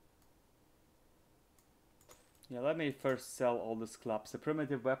 Yeah, let me first sell all the clubs. A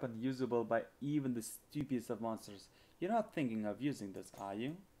primitive weapon usable by even the stupidest of monsters. You're not thinking of using this, are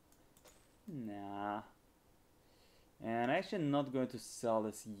you? Nah. And I'm actually not going to sell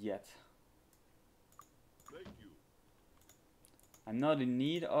this yet. Thank you. I'm not in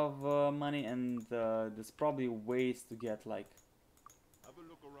need of money, and there's probably ways to get like Have a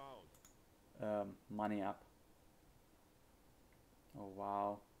look around. money up. Oh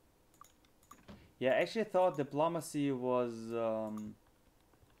wow. Yeah, I actually thought diplomacy was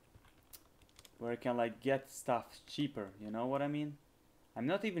where I can like get stuff cheaper, you know what I mean? I'm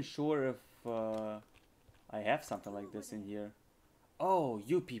not even sure if I have something like this in here. Oh,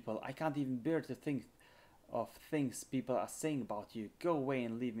 you people, I can't even bear to think of things people are saying about you. Go away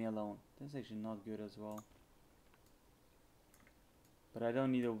and leave me alone. That's actually not good as well. But I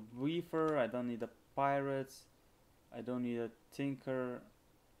don't need a weaver, I don't need a pirate, I don't need a tinker,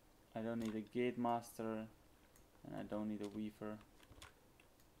 I don't need a gate master, and I don't need a weaver.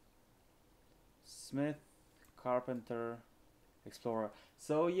 Smith, carpenter, explorer.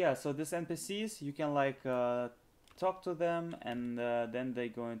 So yeah, so these NPCs, you can like talk to them, and then they're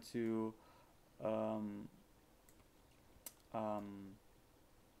going to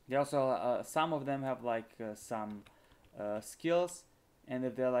they also some of them have like some skills, and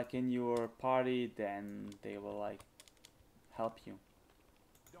if they're like in your party, then they will like help you.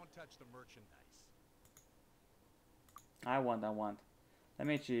 Don't touch the merchandise. I want. Let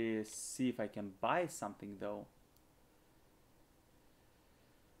me actually see if I can buy something though.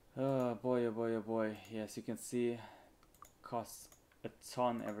 Oh boy, oh boy, oh boy. Yes, you can see costs a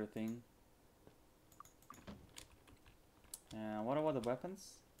ton everything. What about the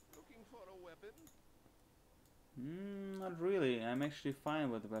weapons? Looking for a weapon? Not really. I'm actually fine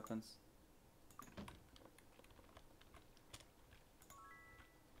with the weapons.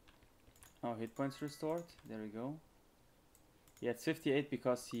 Oh, hit points restored. There we go. Yeah, it's 58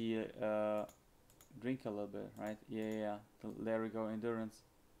 because he drink a little bit, right? Yeah. There we go. Endurance.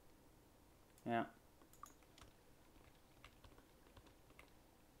 Yeah.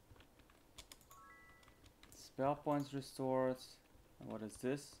 Spell points restored. And what is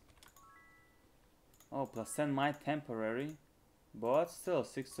this? Oh, plus 10 my temporary. But still,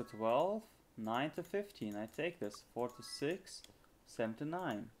 6 to 12, 9 to 15. I take this. 4 to 6, 7 to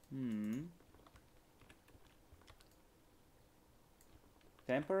 9.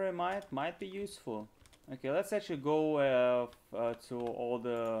 Temporary might be useful. Okay, let's actually go to all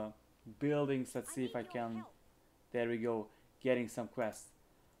the buildings. Let's see if I can. There we go. Getting some quests.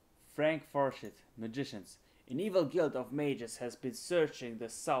 Frank Farshit, magicians. An evil guild of mages has been searching the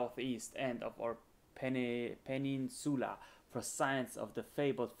southeast end of our peninsula for signs of the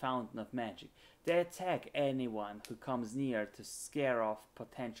fabled fountain of magic. They attack anyone who comes near to scare off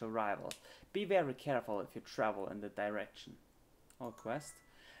potential rivals. Be very careful if you travel in the direction. Oh, quest.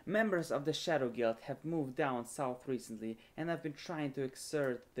 Members of the Shadow Guild have moved down south recently and have been trying to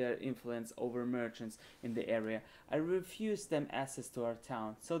exert their influence over merchants in the area. I refused them access to our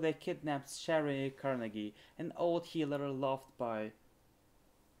town, so they kidnapped Sherry Carnegie, an old healer loved by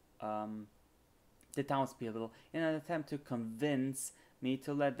the townspeople, in an attempt to convince me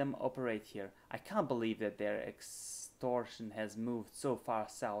to let them operate here. I can't believe that their extortion has moved so far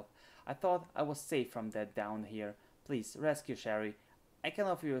south. I thought I was safe from that down here. Please rescue Sherry. I can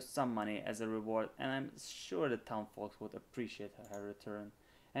offer you some money as a reward, and I'm sure the townfolk would appreciate her return.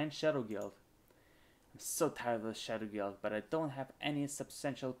 And Shadow Guild. I'm so tired of the Shadow Guild, but I don't have any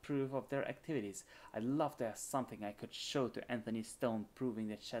substantial proof of their activities. I'd love to have something I could show to Anthony Stone proving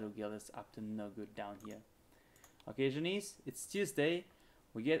that Shadow Guild is up to no good down here. Okay, Janice, it's Tuesday.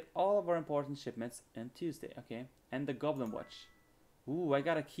 We get all of our important shipments on Tuesday, okay? And the Goblin Watch. Ooh, I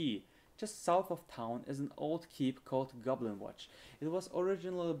got a key. Just south of town is an old keep called Goblin Watch. It was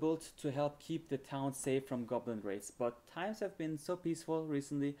originally built to help keep the town safe from goblin raids, but times have been so peaceful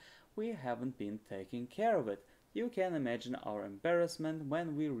recently, we haven't been taking care of it. You can imagine our embarrassment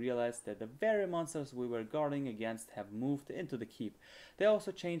when we realized that the very monsters we were guarding against have moved into the keep. They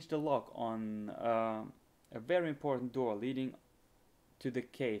also changed the lock on a very important door leading to the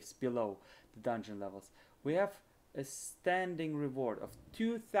caves below the dungeon levels. We have a standing reward of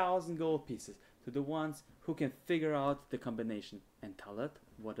 2,000 gold pieces to the ones who can figure out the combination and tell it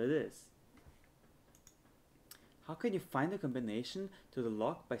what it is. How can you find the combination to the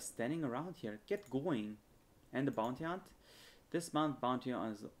lock by standing around here? Get going. And the bounty hunt? This month bounty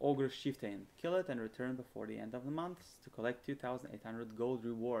on is Ogre Chieftain. Kill it and return before the end of the month to collect 2,800 gold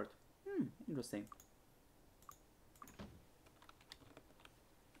reward. Interesting.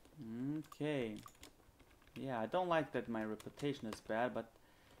 Okay. Yeah, I don't like that my reputation is bad, but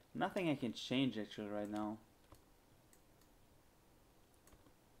nothing I can change actually right now.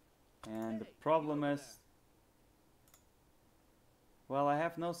 And the problem is, well, I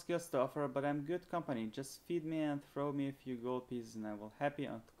have no skills to offer, but I'm good company. Just feed me and throw me a few gold pieces and I will happy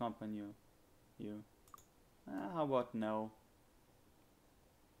accompany you. How about no?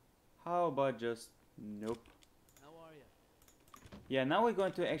 How about just nope? How are you? Yeah, now we're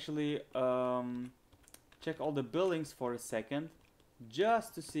going to actually check all the buildings for a second,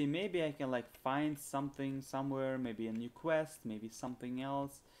 just to see maybe I can like find something somewhere, maybe a new quest, maybe something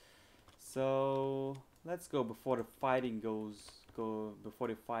else. So let's go before the fighting before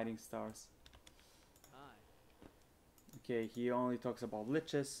the fighting starts. Hi. Okay, he only talks about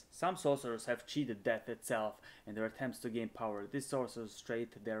liches. Some sorcerers have cheated death itself in their attempts to gain power. These sorcerers trade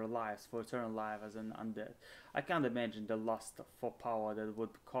their lives for eternal life as an undead. I can't imagine the lust for power that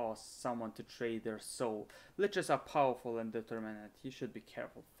would cause someone to trade their soul. Liches are powerful and determined. You should be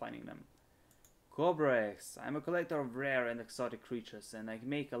careful finding them. Cobra X. I'm a collector of rare and exotic creatures, and I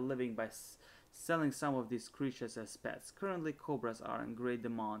make a living by selling some of these creatures as pets. Currently, cobras are in great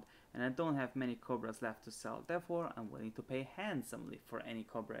demand, and I don't have many cobras left to sell. Therefore, I'm willing to pay handsomely for any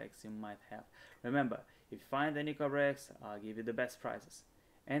Cobra X you might have. Remember, if you find any Cobra X, I'll give you the best prices.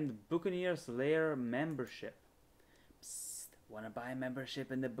 And Buccaneer's Lair membership. Psst, wanna buy membership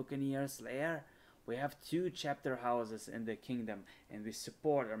in the Buccaneer's Lair? We have 2 chapter houses in the kingdom, and we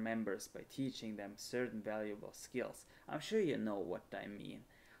support our members by teaching them certain valuable skills. I'm sure you know what I mean.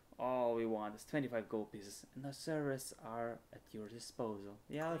 All we want is 25 gold pieces, and our servers are at your disposal.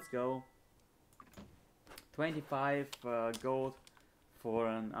 Yeah, let's go. 25 gold for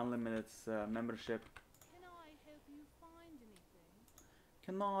an unlimited membership. Can I help you find anything?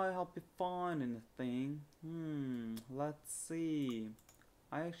 Can I help you find anything? Let's see.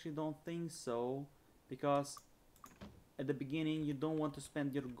 I actually don't think so, because at the beginning you don't want to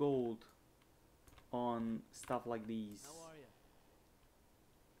spend your gold on stuff like these. How are you?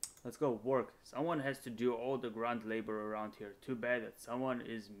 Let's go work. Someone has to do all the grunt labor around here. Too bad that someone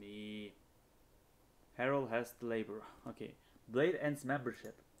is me. Harold has the labor. Okay. Blade Ends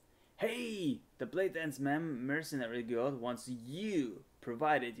membership. Hey! The Blade Ends mercenary guild wants you,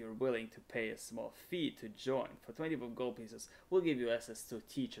 provided you're willing to pay a small fee to join. For 25 gold pieces, we'll give you access to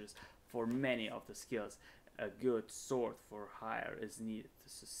teachers for many of the skills. A good sword for hire is needed to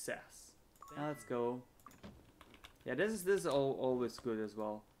success. Now let's go. Yeah, this is always good as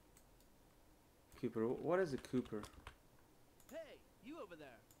well. Cooper, what is a Cooper? Hey, you over there.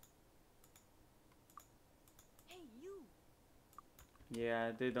 Hey, you!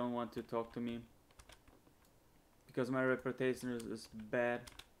 Yeah, they don't want to talk to me because my reputation is bad.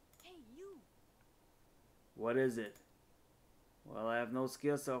 Hey, you! What is it? Well, I have no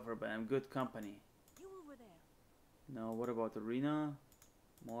skills to offer, but I'm good company. You over there! No, what about arena?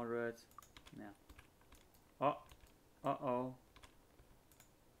 Moderate? No. Oh, uh-oh.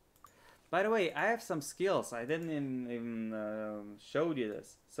 By the way, I have some skills. I didn't even show you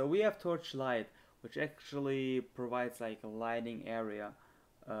this. So we have Torchlight, which actually provides like a lighting area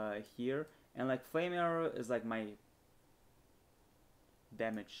here, and like Flame Arrow is like my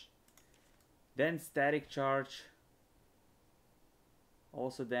damage. Then Static Charge,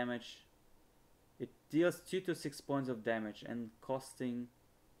 also damage. It deals 2 to 6 points of damage and costing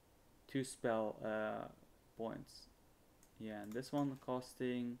 2 spell points. Yeah, and this one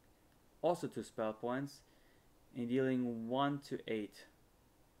costing also 2 spell points and dealing 1 to 8.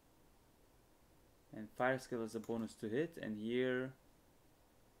 And Fire Skill is a bonus to hit, and here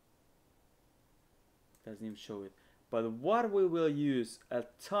doesn't even show it. But what we will use a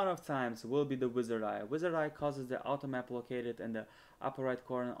ton of times will be the Wizard Eye. Wizard Eye causes the auto map located in the upper right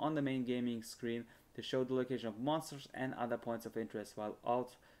corner on the main gaming screen to show the location of monsters and other points of interest while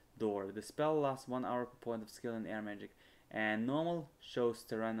outdoor. The spell lasts 1 hour per point of skill in air magic. And normal shows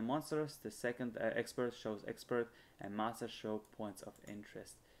random monsters, the second expert shows expert, and master show points of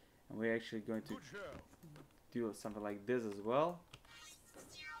interest. And we're actually going to do something like this as well.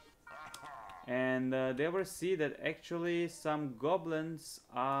 And they will see that actually some goblins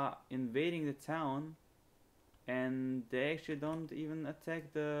are invading the town, and they actually don't even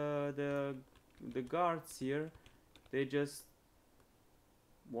attack the guards here. They just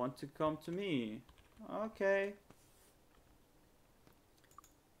want to come to me. Okay.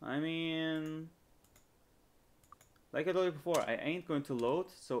 I mean, like I told you before, I ain't going to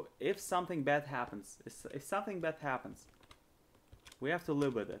load, so if something bad happens, we have to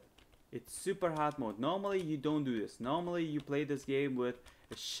live with it. It's super hard mode. Normally you don't do this. Normally you play this game with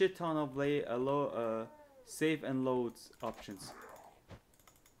a shit ton of save and load options.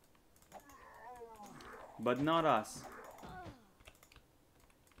 but not us.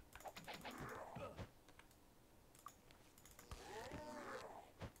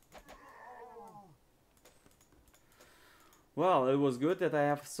 Well, it was good that I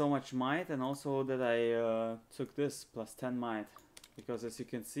have so much might, and also that I took this plus 10 might, because as you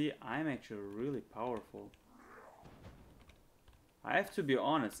can see, I'm actually really powerful. I have to be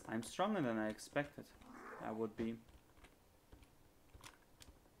honest, I'm stronger than I expected I would be.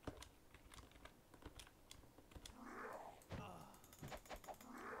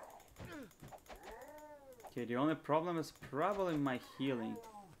 Okay, the only problem is probably my healing,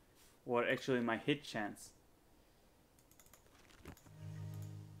 or actually my hit chance.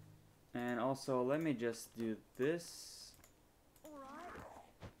 And also, let me just do this.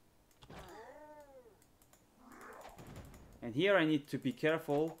 And here I need to be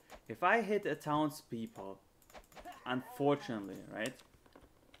careful. If I hit a townspeople, unfortunately, right?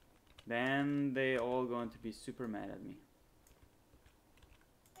 Then they all going to be super mad at me.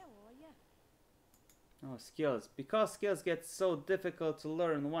 Oh, skills. Because skills get so difficult to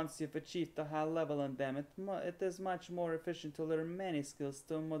learn once you've achieved a high level on them, it is much more efficient to learn many skills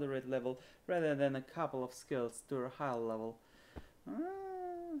to a moderate level rather than a couple of skills to a high level.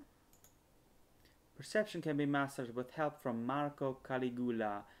 Perception can be mastered with help from Marco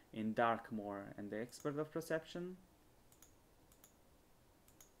Caligula in Darkmoor. And the expert of perception?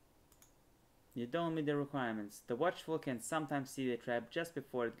 You don't meet the requirements. The watchful can sometimes see the trap just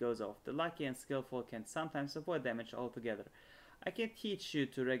before it goes off. The lucky and skillful can sometimes avoid damage altogether. I can teach you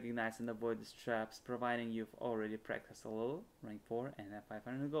to recognize and avoid these traps, providing you've already practiced a little. Rank 4 and have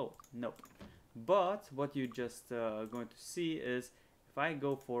 500 gold. Nope. But what you just going to see is, if I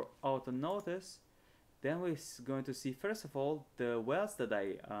go for auto notice, then we're going to see first of all the wells that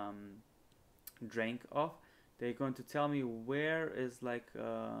I drank of. They're going to tell me where is like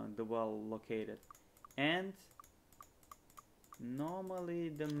the well located, and normally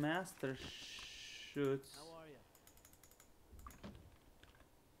the master shoots. How are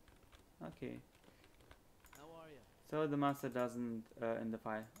you? Okay. How are you? So the master doesn't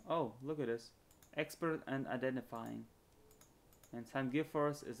identify. Oh, look at this, expert and identifying. And St.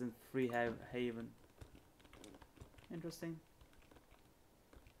 Giffors is in Free Haven. Interesting.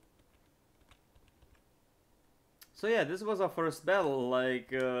 So yeah, this was our first battle,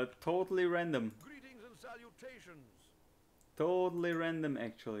 like totally random. Greetings and salutations. Totally random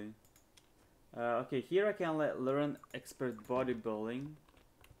actually. Okay, here I can learn expert bodybuilding.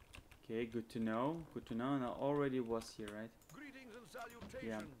 Okay, good to know. Good to know. And I already was here, right? Greetings and salutations.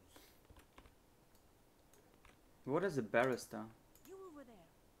 Yeah. What is a barrister? You over there.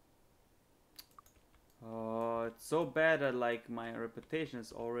 Oh, it's so bad that like my reputation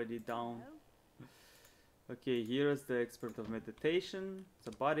is already down. Hello? Okay, here is the expert of meditation.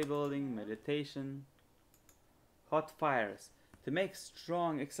 So bodybuilding, meditation. Hot fires. To make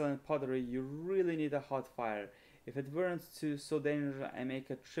strong, excellent pottery, you really need a hot fire. If it weren't so dangerous, I make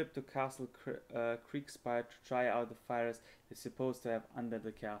a trip to Castle Creekspire to try out the fires they're supposed to have under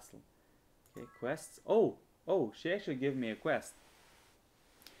the castle. Okay, quests. Oh, she actually gave me a quest.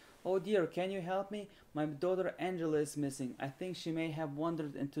 Oh dear, can you help me? My daughter Angela is missing. I think she may have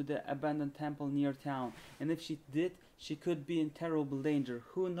wandered into the abandoned temple near town. And if she did, she could be in terrible danger.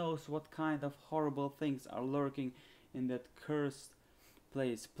 Who knows what kind of horrible things are lurking in that cursed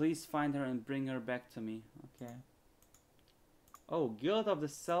place. Please find her and bring her back to me. Okay. Oh, Guild of the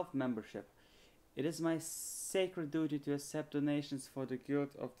Self membership. It is my sacred duty to accept donations for the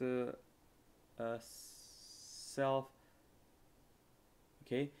Guild of the Self.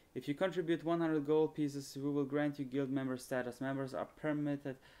 Okay. If you contribute 100 gold pieces, we will grant you guild member status. Members are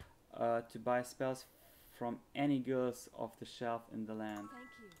permitted to buy spells from any guilds off the shelf in the land. Thank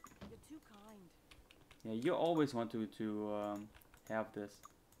you. You're too kind. Yeah, you always want to have this,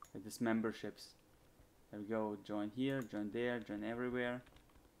 like this memberships. There we go. Join here, join there, join everywhere.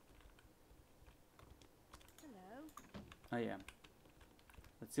 Hello. Oh yeah.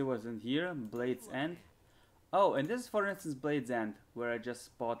 Let's see what's in here. Blade's End. Oh, and this is for instance Blade's End, where I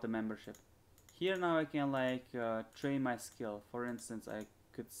just bought the membership. Here now I can like train my skill. For instance, I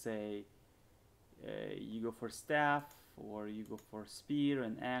could say you go for staff, or you go for spear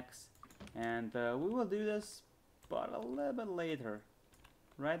and axe, and we will do this, but a little bit later.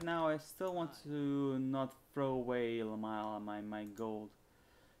 Right now I still want to not throw away my gold.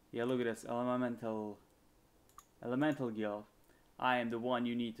 Yeah, look at this, elemental guild. I am the one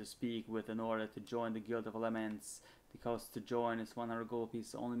you need to speak with in order to join the Guild of Elements. The cost to join is 100 gold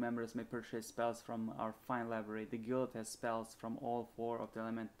pieces. Only members may purchase spells from our fine library. The guild has spells from all 4 of the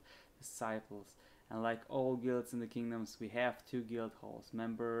element disciples And like all guilds in the kingdoms, we have 2 guild halls.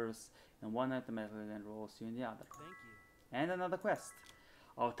 Members in one automatically enrolls you in the other. Thank you. And another quest.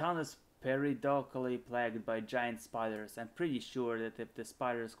 Our town is periodically plagued by giant spiders. I'm pretty sure that if the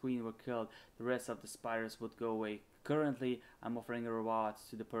spider's queen were killed, the rest of the spiders would go away. Currently, I'm offering a reward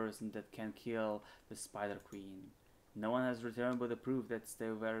to the person that can kill the spider queen. No one has returned with the proof that they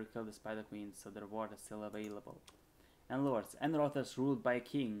were killed the spider queen, so the reward is still available. And lords, Enroth is ruled by a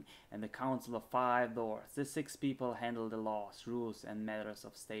king and a council of 5 lords. These 6 people handle the laws, rules, and matters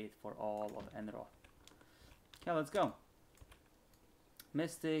of state for all of Enroth. Okay, let's go.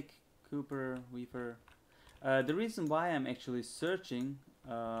 Mystic, Cooper, Weaver. The reason why I'm actually searching,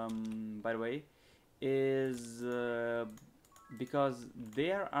 by the way, is because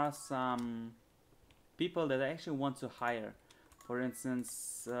there are some people that I actually want to hire. For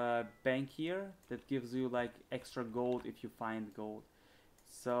instance, Bankier, that gives you like extra gold if you find gold.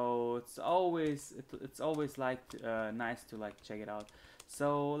 So it's always like nice to like check it out.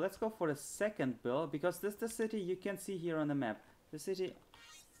 So let's go for the second build, because this the city you can see here on the map. The city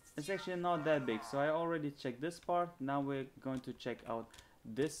is actually not that big, so I already checked this part. Now we're going to check out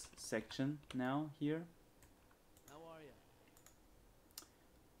this section now here. How are you?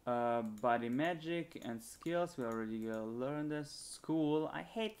 Body magic and skills, we already learned this. School, I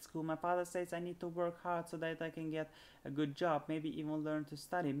hate school. My father says I need to work hard so that I can get a good job, maybe even learn to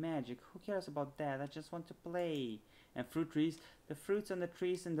study magic. Who cares about that? I just want to play. And fruit trees, the fruits on the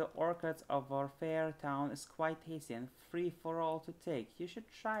trees in the orchards of our fair town is quite tasty and free for all to take. You should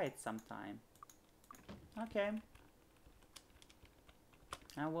try it sometime. Okay.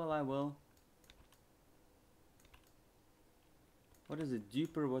 I will. What is a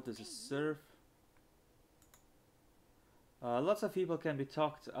duper? What is a serf? Lots of people can be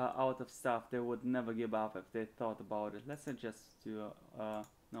talked out of stuff they would never give up if they thought about it. Let's just do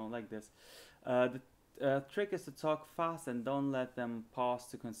no, like this. The trick is to talk fast and don't let them pause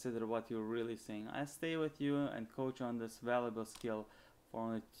to consider what you're really saying. I stay with you and coach on this valuable skill for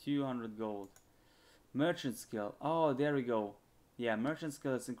only 200 gold. Merchant skill. Oh, there we go. Yeah, merchant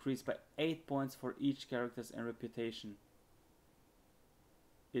skill is increased by 8 points for each character's and reputation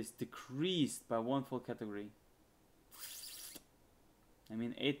is decreased by 1 full category. I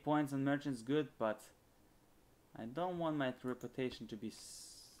mean, 8 points on merchant's good, but I don't want my reputation to be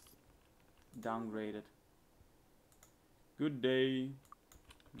downgraded. Good day.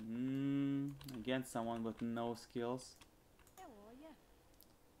 Against someone with no skills. How are you?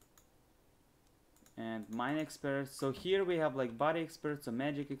 And mind expert. So here we have like body expert, so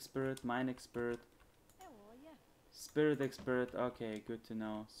magic expert, mind expert, How are you? spirit expert. Okay, good to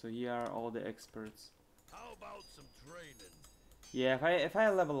know. So here are all the experts. How about some training? Yeah, if I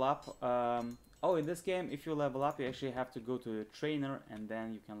level up, oh, in this game, if you level up, you actually have to go to the trainer, and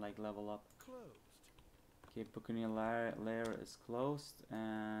then you can like level up. Closed. Okay, Buccaneer lair is closed,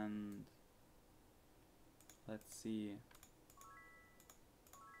 and let's see.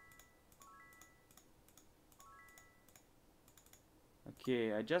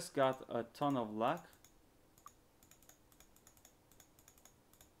 Okay, I just got a ton of luck.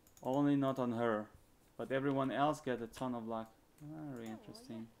 Only not on her, but everyone else get a ton of luck. Very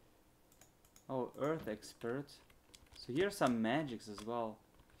interesting. Oh, Earth expert. So here's some magics as well.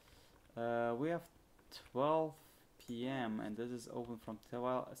 We have 12 p.m. and this is open from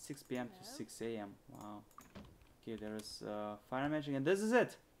 6 p.m. to 6 a.m. Wow. Okay, there is fire magic, and this is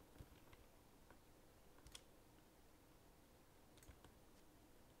it.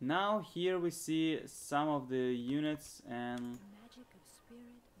 Now here we see some of the units, and Magic of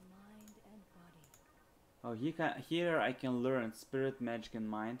spirit, mind, and body. oh, here I can learn spirit, magic, and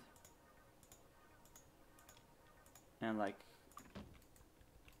mind, and like,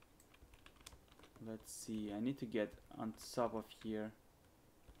 let's see, I need to get on top of here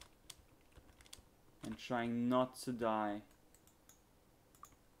and trying not to die.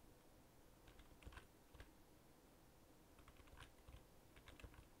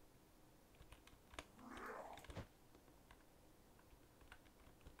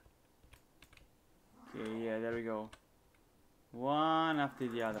 Okay, yeah, there we go. One after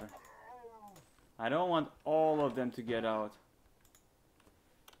the other. I don't want all of them to get out.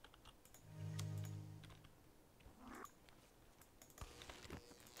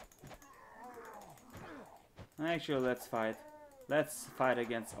 Actually, let's fight. Let's fight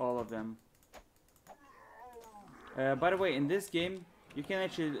against all of them. By the way, in this game, you can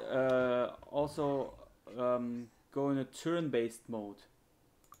actually also go in a turn-based mode.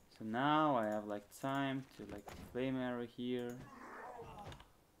 So now I have like time to like flame arrow here,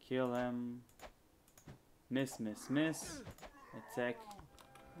 kill him, miss, attack,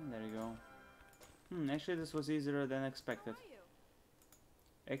 and there you go. Actually this was easier than expected. How are you?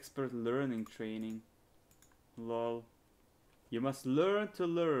 Expert learning training. Lol. You must learn to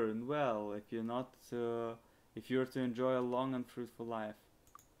learn. Well, if you're not, if you're to enjoy a long and fruitful life.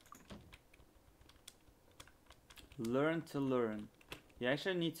 Learn to learn. You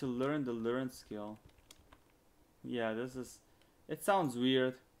actually need to learn the learn skill. Yeah, this is... It sounds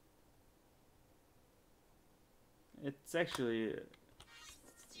weird. It's actually...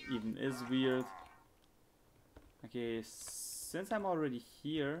 even is weird. Okay, since I'm already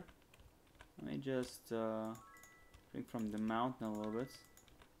here, let me just drink from the mountain a little bit.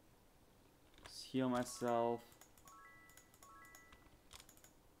 Just heal myself.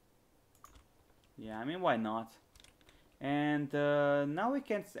 Yeah, I mean, why not? And now we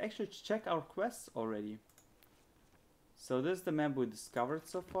can actually check our quests already. So this is the map we discovered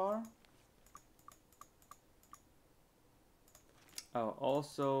so far. Oh,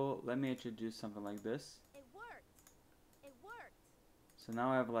 also, let me actually do something like this. It worked. It worked. So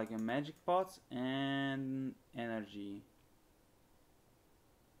now I have like a magic pot and energy.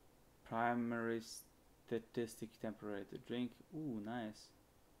 Primary statistic temperature. Drink. Ooh, nice.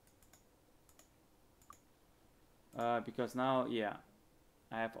 Because now, yeah,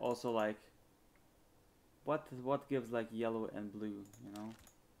 I have also like what gives like yellow and blue, you know.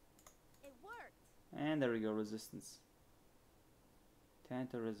 It worked. And there we go, resistance.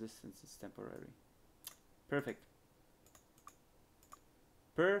 Tanta resistance is temporary. Perfect.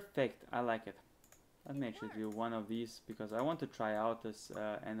 Perfect. I like it. Let me actually do one of these because I want to try out this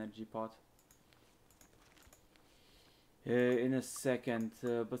energy pot in a second.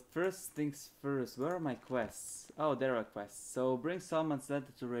 But first things first, where are my quests? Oh, there are quests. So bring Salman's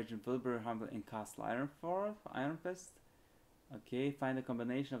letter to Regent Wilbur Humble in Castle Iron Fist. Okay, find a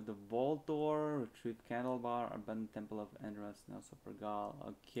combination of the vault door, retrieve candle bar, abandoned temple of Endras, Nelson Pergal.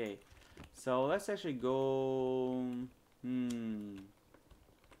 Okay, so let's actually go.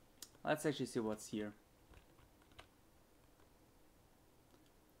 Let's actually see what's here.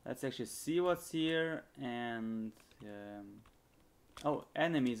 Let's actually see what's here, and oh,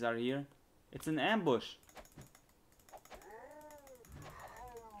 enemies are here. It's an ambush.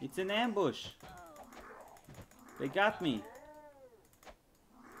 It's an ambush. They got me.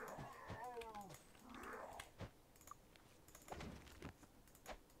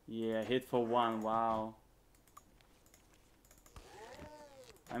 Yeah, hit for 1, wow.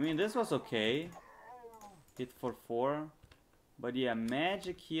 I mean, this was okay. Hit for 4. But yeah,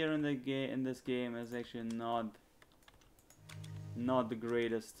 magic here in the in this game is actually not the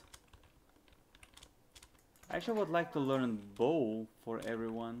greatest. I actually would like to learn bow for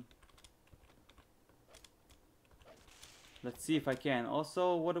everyone. Let's see if I can.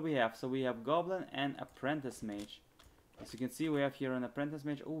 Also, what do we have? So we have goblin and apprentice mage. As you can see, we have here an apprentice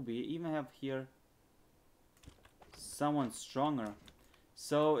mage. Oh, we even have here someone stronger.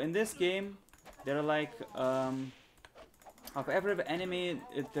 So in this game, there are like of every enemy,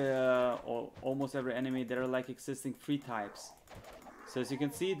 or almost every enemy, there are like existing 3 types. So as you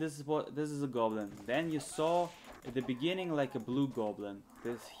can see, this is a goblin. Then you saw at the beginning like a blue goblin.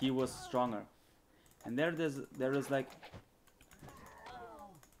 He was stronger. And there is like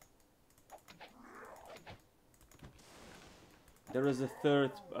there is a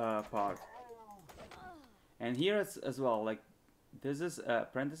third part. And here it's as well, like this is a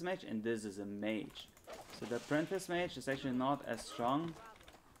apprentice mage and this is a mage. So the apprentice mage is actually not as strong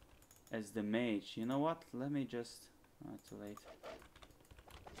as the mage. You know what? Let me just... Oh, too late.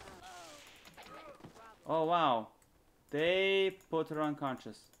 Oh wow. They put her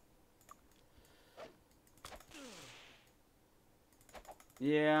unconscious.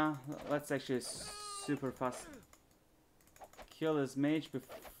 Yeah, let's actually super fast kill this mage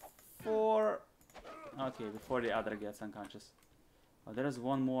before... Okay, before the other gets unconscious. Oh, there is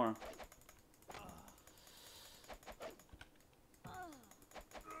one more.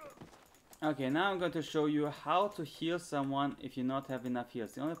 Okay, now I'm going to show you how to heal someone if you not have enough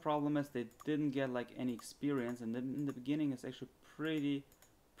heals. The only problem is they didn't get like any experience, and then in the beginning it's actually pretty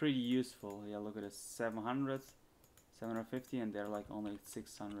useful. Yeah, look at this, 700, 750, and they're like only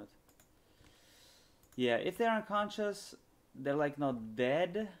 600. Yeah, if they're unconscious, they're like not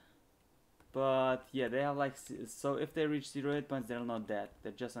dead, but yeah, they have like, so if they reach 0 hit points, they're not dead,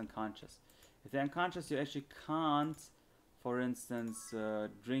 they're just unconscious. If they're unconscious, you actually can't, for instance,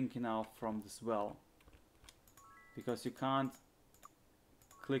 drink now from this well, because you can't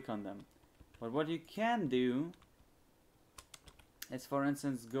click on them. But what you can do is, for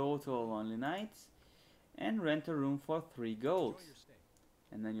instance, go to a lonely night and rent a room for 3 gold.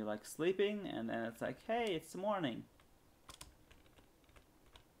 And then you're like sleeping, and then it's like, hey, it's morning.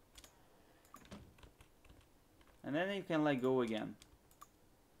 and then you can like go again.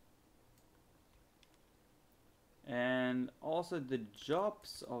 And also the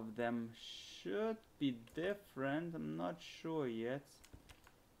jobs of them should be different. I'm not sure yet,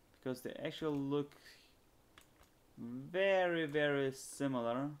 because they actually look very, very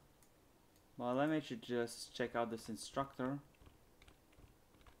similar. Well, let me just check out this instructor.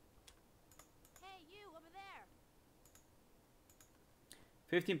 Hey, you over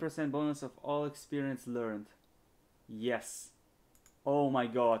there. 15% bonus of all experience learned. Yes. Oh my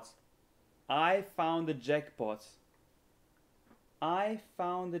god. I found the jackpot. I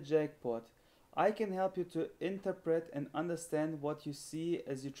found the jackpot. I can help you to interpret and understand what you see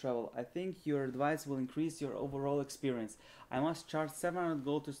as you travel. I think your advice will increase your overall experience. I must charge 700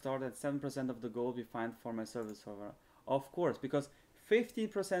 gold to start at 7% of the gold we find for my service however. Of course, because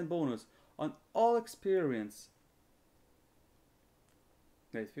 15% bonus on all experience.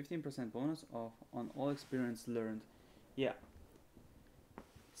 Wait, 15% bonus on all experience learned. Yeah.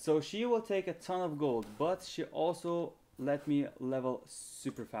 So she will take a ton of gold, but she also let me level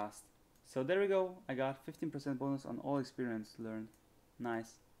super fast. So there we go. I got 15% bonus on all experience learned.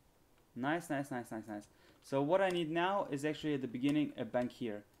 Nice. Nice, nice, nice, nice, nice. So what I need now is actually at the beginning a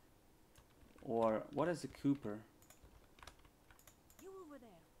bankier. Or what is a Cooper? You over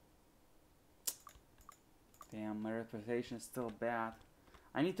there. Damn, my reputation is still bad.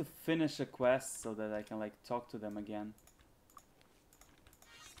 I need to finish a quest so that I can like talk to them again.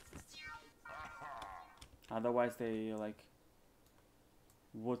 Otherwise they like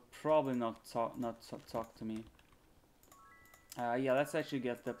would probably not talk to me. Yeah, let's actually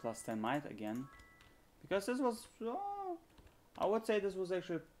get the plus 10 might again, because this was I would say this was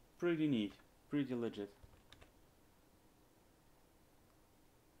actually pretty neat, pretty legit.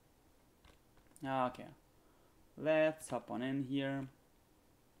 Okay, let's hop on in here.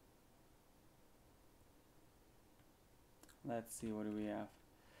 Let's see, what do we have?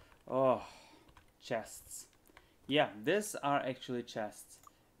 Oh, chests. Yeah, these are actually chests.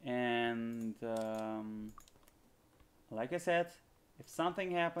 And like I said, if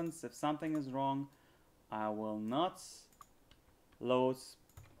something happens, if something is wrong, I will not load.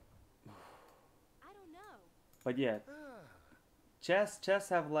 I don't know. But yeah, chests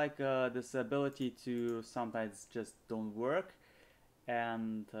have like this ability to sometimes just don't work.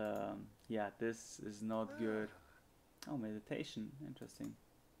 And yeah, this is not good. Oh, meditation, interesting.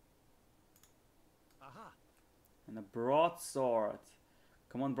 Aha! And a broadsword.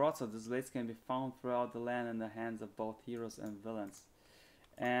 Come on, broadsword. These blades can be found throughout the land in the hands of both heroes and villains.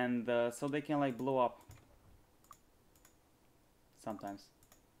 And so they can like blow up. Sometimes.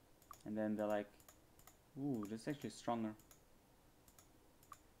 And then they're like, ooh, this is actually stronger.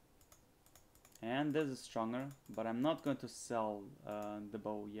 And this is stronger, but I'm not going to sell the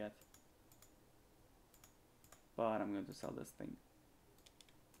bow yet. But I'm going to sell this thing.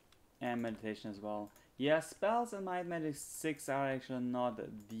 And meditation as well. Yeah, spells and Might Magic 6 are actually not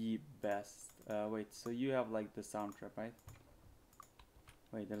the best. Wait, so you have like the sound trap, right?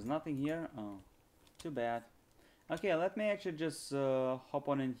 Wait, there's nothing here? Oh, too bad. Okay, let me actually just hop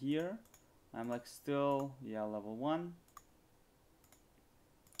on in here. I'm like still, yeah, level 1.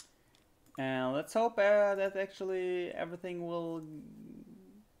 And let's hope that actually everything will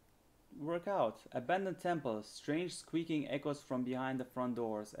work out. Abandoned temple. Strange squeaking echoes from behind the front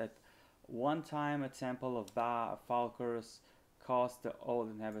doors. At one time, a temple of Valkyrs caused the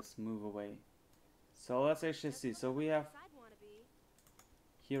old inhabitants move away. So let's actually see. So we have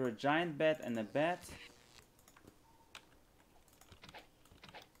here a giant bat and a bat.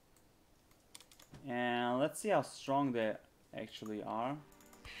 And let's see how strong they actually are.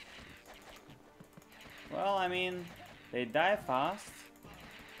 Well, I mean, they die fast.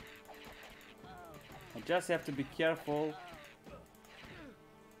 I just have to be careful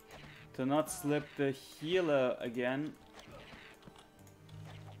to not slip the healer again.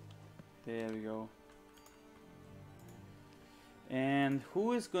 There we go. And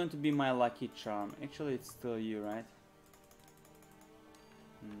who is going to be my lucky charm? Actually, it's still you, right?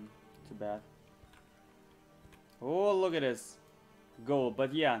 Too bad. Oh, look at this. Gold.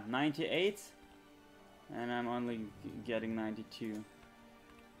 But yeah, 98. And I'm only getting 92.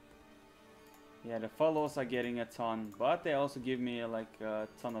 Yeah, the fellows are getting a ton, but they also give me like a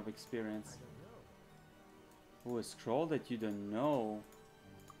ton of experience. Oh, a scroll that you don't know.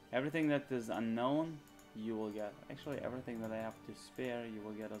 Everything that is unknown, you will get. Actually, everything that I have to spare, you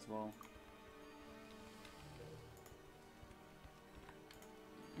will get as well.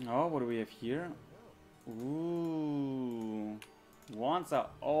 Oh, what do we have here? Ooh. Wands are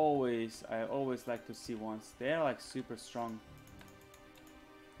always, I always like to see wands. They're like super strong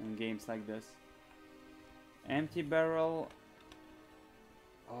in games like this. Empty barrel.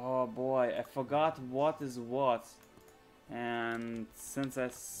 Oh boy, I forgot what is what. And since I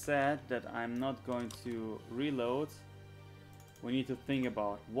said that I'm not going to reload, we need to think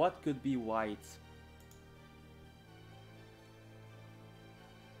about what could be white.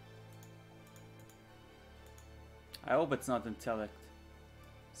 I hope it's not intellect.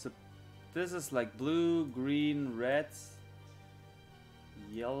 So this is like blue, green, red,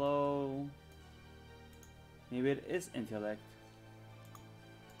 yellow. Maybe it is intellect.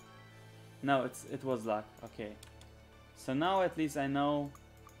 No, it was luck. Okay. So now at least I know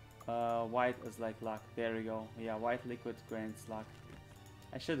white is like luck. There we go. Yeah, white liquid grants luck.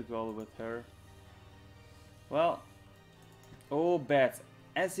 I should go with her. Well, oh, bats.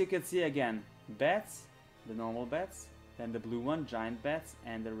 As you can see again, bats, the normal bats, then the blue one, giant bats,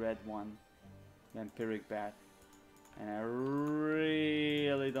 and the red one, vampiric bat. And I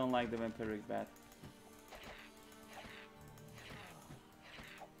really don't like the vampiric bat.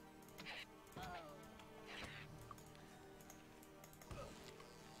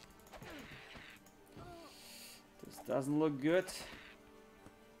 This doesn't look good.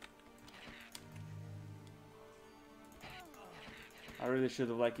 I really should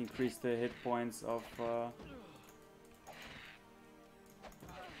have like increased the hit points of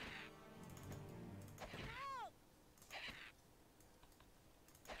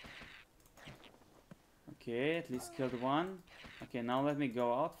okay, at least killed one. Okay, now let me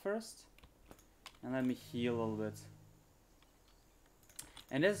go out first and let me heal a little bit.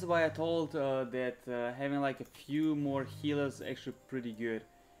 And this is why I told that having like a few more healers is actually pretty good.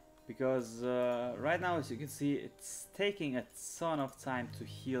 Because right now, as you can see, it's taking a ton of time to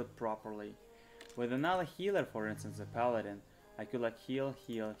heal properly. With another healer, for instance, a paladin, I could like heal,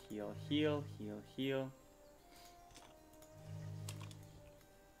 heal, heal, heal, heal, heal.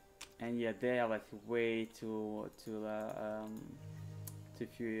 And yeah, they are like way too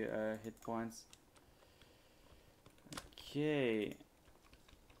few hit points. Okay.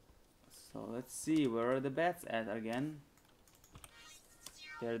 So let's see, where are the bats at again?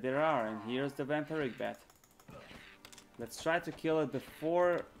 There they are, and here's the vampiric bat. Let's try to kill it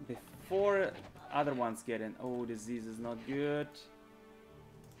before other ones get in. Oh, disease is not good.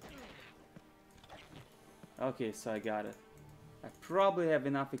 Okay, so I got it. I probably have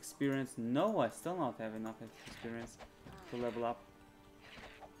enough experience. No, I still not have enough experience to level up.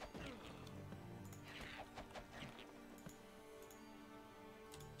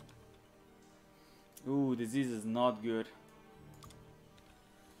 Ooh, disease is not good.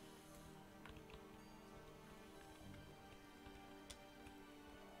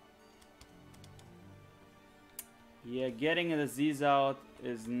 Yeah, getting a disease out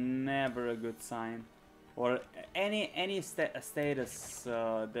is never a good sign. Or any status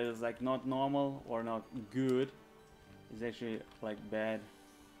that is like not normal or not good is actually like bad.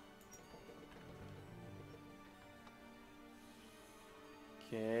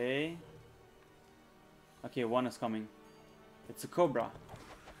 Okay. Okay, one is coming. It's a cobra.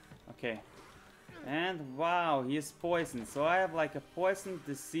 Okay. And wow, he is poisoned. So I have like a poisoned,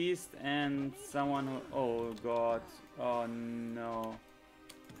 deceased, and someone who... Oh god. Oh no.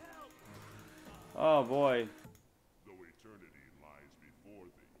 Oh boy. Though eternity lies before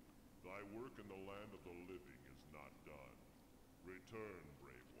thee, thy work in the land of the living is not done. Return,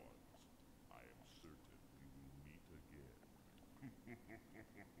 brave ones. I am certain we will meet again.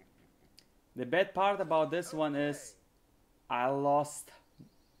 The bad part about this one is I lost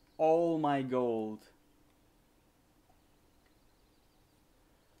all my gold.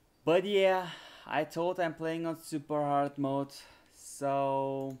 But yeah, I thought I'm playing on super hard mode,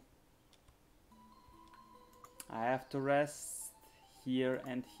 so I have to rest here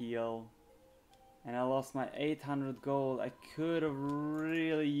and heal. And I lost my 800 gold. I could have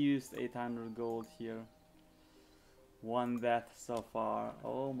really used 800 gold here. One death so far.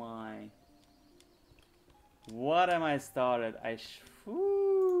 Oh my. What am I started?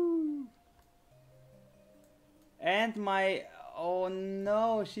 Woo. And my... Oh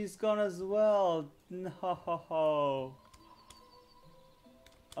no, she's gone as well. No.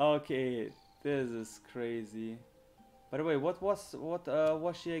 Okay, this is crazy. By the way, what was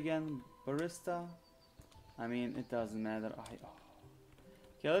she again? Barista? I mean, it doesn't matter.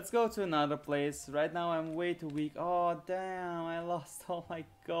 Okay, let's go to another place. Right now I'm way too weak. Oh damn, I lost all my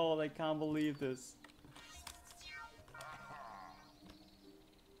gold. I can't believe this.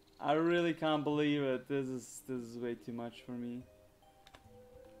 I really can't believe it. This is way too much for me.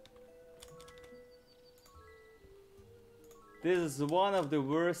 This is one of the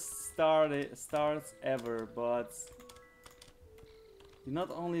worst starts ever, but You're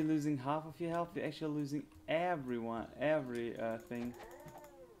not only losing half of your health, you're actually losing everything.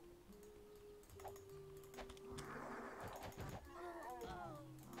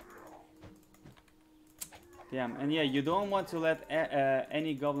 Damn, and yeah, you don't want to let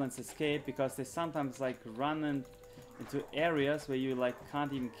any goblins escape because they sometimes like run into areas where you like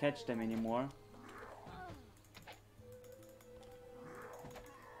can't even catch them anymore.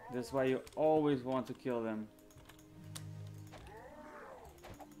 That's why you always want to kill them.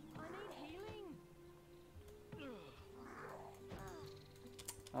 I need healing.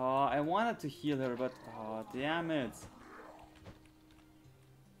 Oh, I wanted to heal her, but oh, damn it.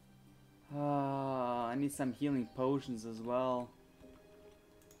 I need some healing potions as well.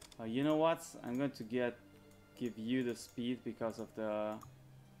 You know what? I'm going to give you the speed because of the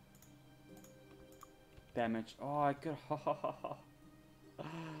damage. Oh, I could.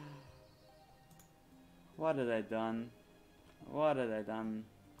 What did I done? What did I done?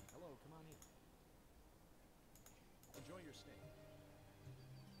 Hello, come on in. Enjoy your stay.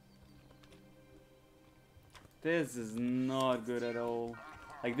 This is not good at all.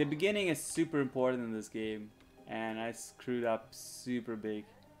 Like, the beginning is super important in this game, and I screwed up super big.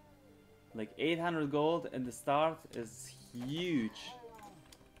 Like, 800 gold at the start is huge.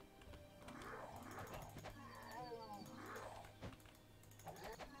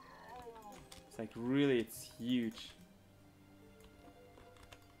 It's like, really, it's huge.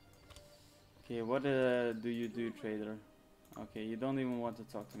 Okay, what do you do, trader? Okay, you don't even want to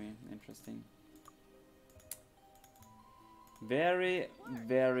talk to me. Interesting. Very,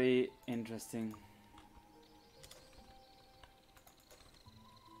 very interesting.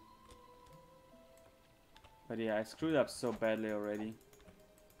 But yeah, I screwed up so badly already.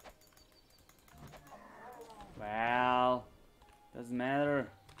 Well, doesn't matter.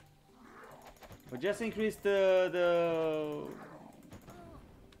 We just increased the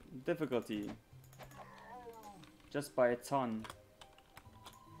difficulty just by a ton.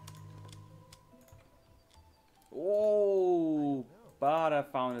 Oh, but I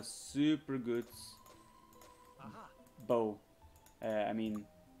found a super good bow. I mean,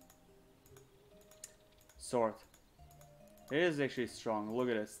 sword. It is actually strong. Look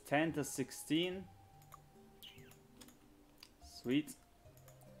at this, 10 to 16. Sweet.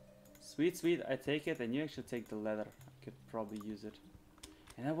 Sweet, sweet, I take it, and you actually take the leather. I could probably use it.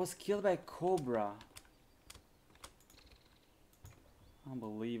 And I was killed by Cobra.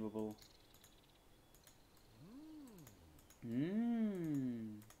 Unbelievable.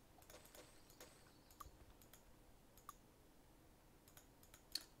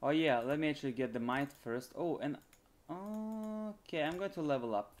 Oh yeah, let me actually get the might first. Oh, and okay, I'm going to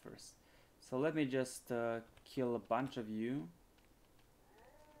level up first. So let me just kill a bunch of you.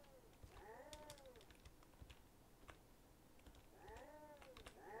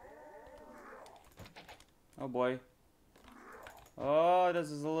 Oh boy. Oh,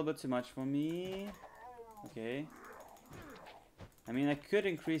 this is a little bit too much for me. Okay. I mean, I could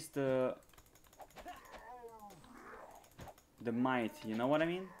increase the might, you know what I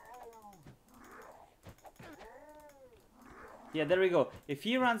mean? Yeah, there we go. If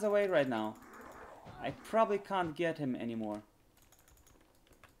he runs away right now, I probably can't get him anymore.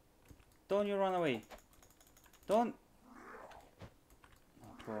 Don't you run away. Don't.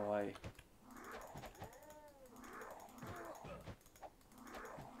 Oh boy.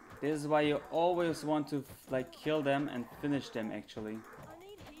 This is why you always want to like kill them and finish them actually. I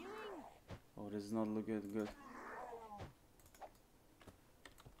need healing. Oh, this does not look good.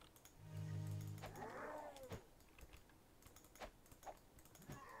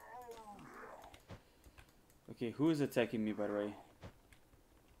 Okay, who is attacking me by the way?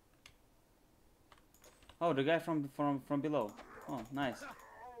 Oh, the guy from below. Oh, nice.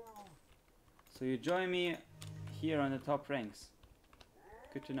 So you join me here on the top ranks.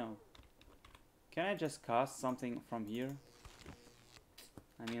 Good to know. Can I just cast something from here?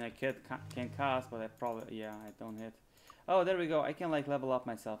 I mean, I can cast, but I probably, yeah, I don't hit. Oh, there we go. I can like level up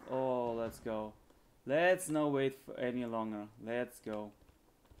myself. Oh, let's go. Let's not wait for any longer. Let's go.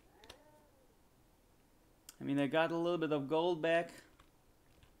 I mean, I got a little bit of gold back.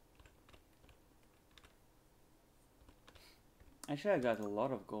 Actually, I got a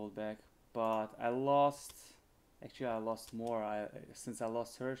lot of gold back, but I lost. Actually, I lost more. Since I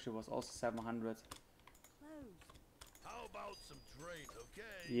lost her, she was also 700. How about some trade,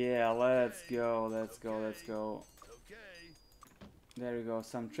 okay? Yeah, let's go. Let's go. Let's go. Okay. There we go.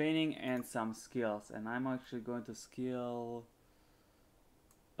 Some training and some skills, and I'm actually going to skill.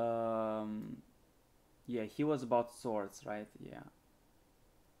 Yeah, he was about swords, right? Yeah.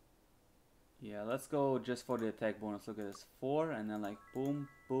 Yeah, let's go just for the attack bonus. Look at this, 4 and then like boom,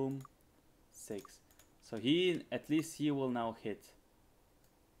 boom, 6. So he, at least he will now hit.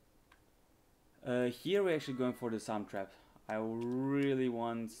 Here we're actually going for the Disarm Trap. I really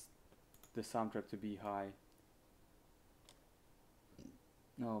want the Disarm Trap to be high.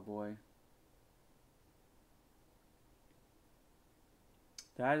 Oh boy.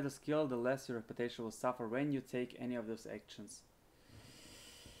 The higher the skill, the less your reputation will suffer when you take any of those actions.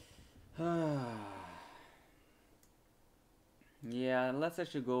 Yeah, let's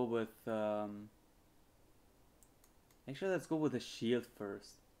actually go with actually let's go with the shield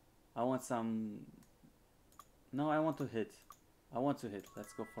first. I want some... No, I want to hit. I want to hit.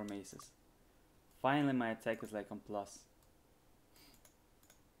 Let's go for maces. Finally my attack is like on plus.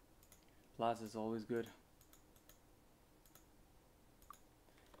 Plus is always good.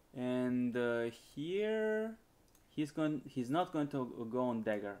 And here he's not going to go on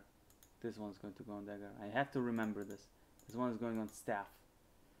dagger. This one's going to go on dagger. I have to remember this. This one is going on staff.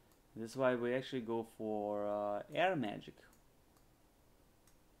 This is why we actually go for air magic.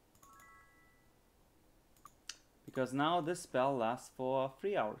 Because now this spell lasts for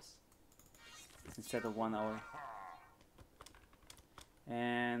 3 hours instead of 1 hour.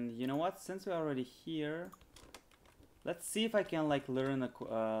 And you know what? Since we're already here, let's see if I can like learn a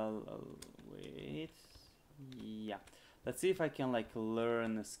wait. Yeah. Let's see if I can like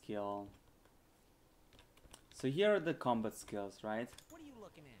learn a skill. So here are the combat skills, right? What are you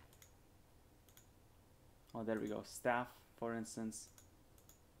looking at? Oh, there we go. Staff, for instance.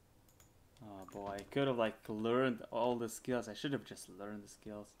 Oh boy, I could have like learned all the skills. I should have just learned the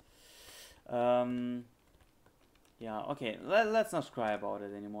skills. Yeah, okay. Let's not cry about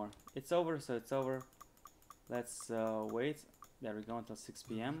it anymore. It's over, so it's over. Let's wait. There we go until 6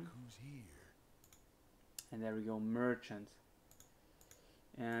 p.m. Who's here? And there we go, merchant.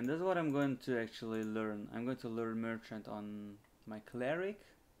 And this is what I'm going to actually learn. I'm going to learn merchant on my cleric.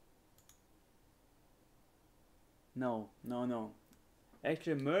 No.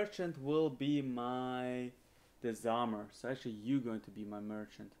 Actually, merchant will be my disarmer. So actually, you're going to be my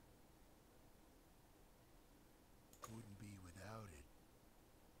merchant. Wouldn't be without it.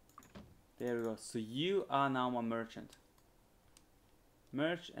 There we go. So you are now my merchant.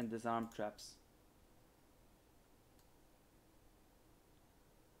 Merch and disarm traps.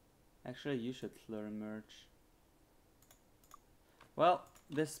 Actually, you should learn merch. Well,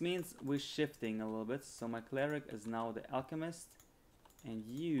 this means we're shifting a little bit. So my cleric is now the alchemist, and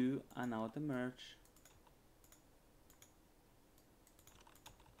you are now the merch.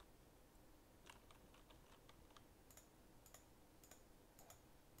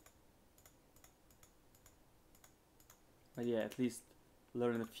 But yeah, at least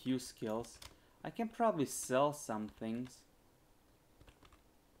learn a few skills. I can probably sell some things.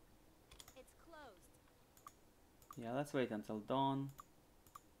 It's closed. Yeah, let's wait until dawn.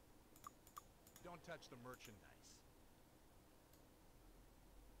 Don't touch the merchandise.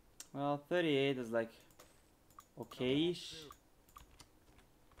 Well, 38 is like okay-ish.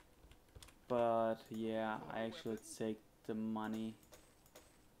 But yeah, I actually take the money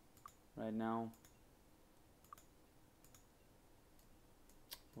right now.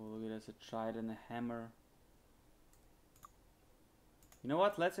 Oh, look at this, a trident, a hammer. You know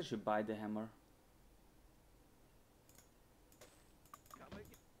what? Let's actually buy the hammer.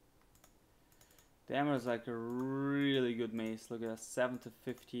 The hammer is like a really good mace. Look at that, 7 to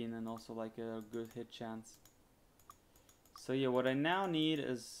 15 and also like a good hit chance. So yeah, what I now need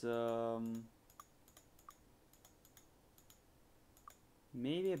is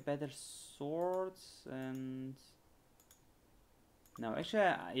maybe a better sword and... No,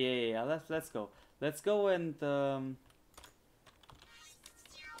 actually, yeah. Let's go. Let's go and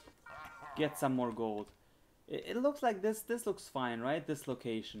get some more gold. It looks like this looks fine, right? This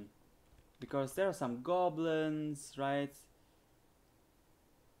location, because there are some goblins, right?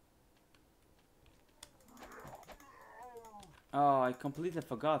 Oh, I completely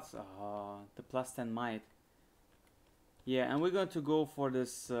forgot. The plus 10 might. Yeah, and we're going to go for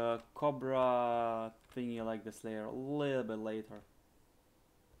this cobra thingy like this layer a little bit later.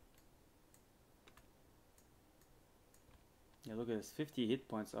 Yeah, look at this, 50 hit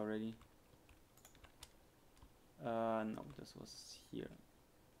points already. No, this was here.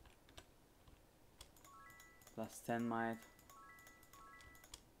 Plus 10 might.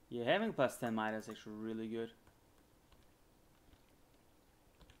 Yeah, having plus 10 might is actually really good.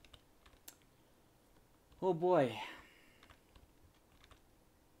 Oh boy.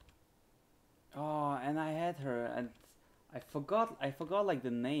 Oh, and I had her, and I forgot like the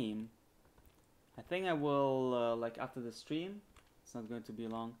name. I think I will like after the stream. It's not going to be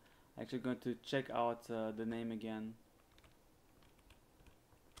long. Actually going to check out the name again.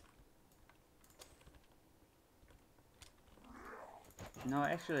 No,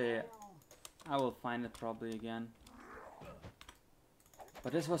 actually, I will find it probably again.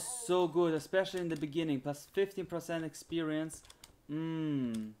 But this was so good, especially in the beginning. Plus 15% experience.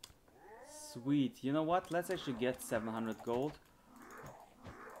 Sweet. You know what? Let's actually get 700 gold.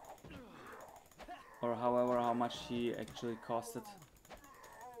 Or however, how much he actually costed.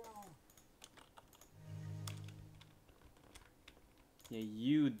 Yeah,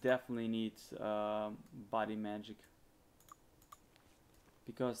 you definitely need body magic.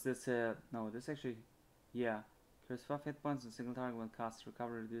 Because this, no, this actually, yeah. There's 5 hit points and single target when cast.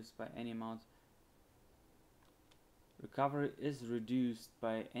 Recovery reduced by any amount. Recovery is reduced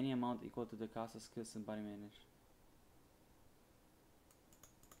by any amount equal to the caster's skills and body manage.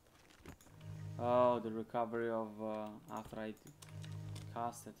 Oh, the recovery of after I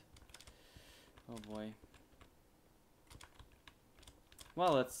cast it. Oh boy.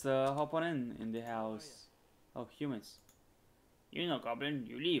 Well, let's hop on in the house. Oh, humans. You know, Goblin,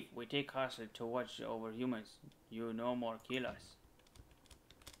 you leave. We take Castle to watch over humans. You no more kill us.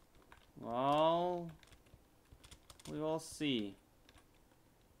 Well, we will see.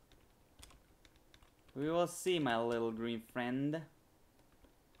 We will see, my little green friend.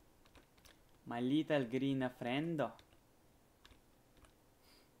 My little green friend.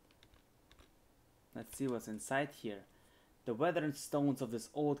 Let's see what's inside here. The weathered stones of this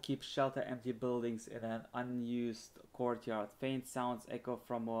old keep shelter empty buildings in an unused courtyard. Faint sounds echo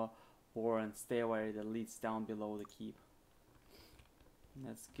from a worn stairway that leads down below the keep.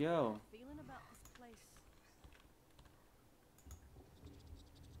 Let's go. Feeling about this place.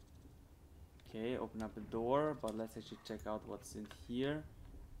 Okay, open up the door, but let's actually check out what's in here.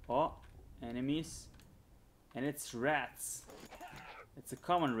 Oh, enemies. And it's rats. It's a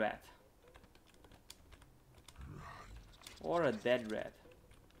common rat. Or a dead rat.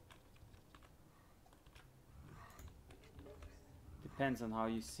 Depends on how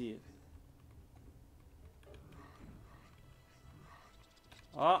you see it.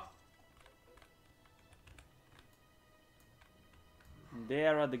 Oh!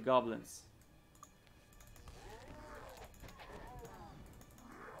 There are the goblins.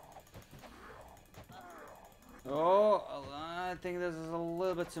 Oh, I think this is a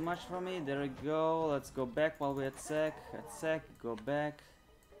little bit too much for me. There we go. Let's go back while we attack. Attack, go back.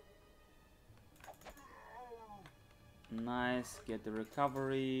 Nice. Get the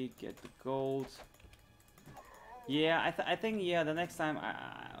recovery. Get the gold. Yeah, I think yeah. The next time,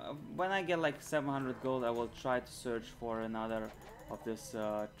 when I get like 700 gold, I will try to search for another of this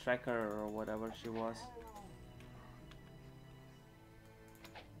tracker or whatever she was.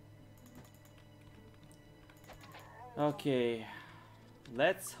 Okay,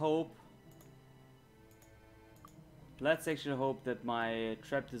 let's hope. Let's actually hope that my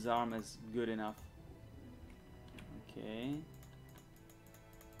trap disarm is good enough. Okay.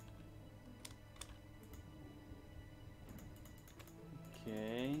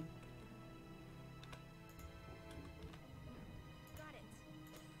 Okay. Got it.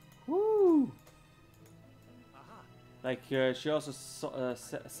 Woo! Aha! Like she also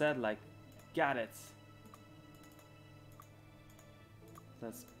said like, got it.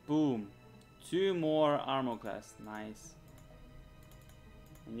 That's boom. 2 more armor class. Nice.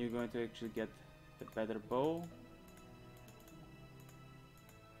 And you're going to actually get the better bow.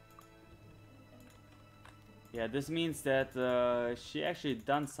 Yeah, this means that she actually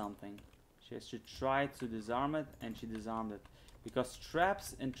done something. She actually tried to disarm it and she disarmed it. Because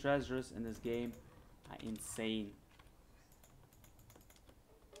traps and treasures in this game are insane.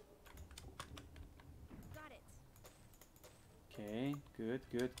 Okay, good,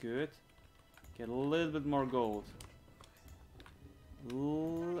 good, good. Get a little bit more gold.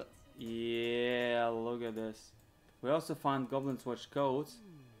 Yeah, look at this. We also found Goblin's Watch codes.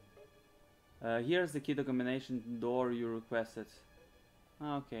 Here's the key to combination door you requested.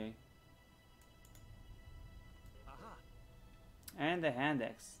 Okay. Aha! And the hand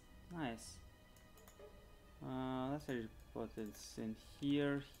axe. Nice. Let's actually put this in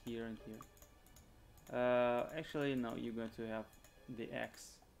here, here, and here. Actually, no, you're going to have the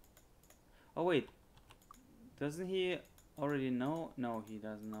axe. Oh wait, doesn't he already know? No, he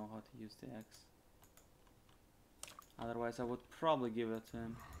doesn't know how to use the axe. Otherwise, I would probably give it to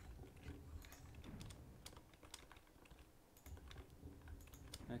him.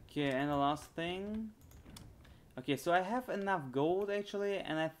 Okay, and the last thing. Okay, so I have enough gold actually,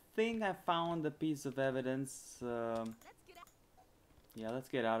 and I think I found a piece of evidence. Let's get out. Yeah, let's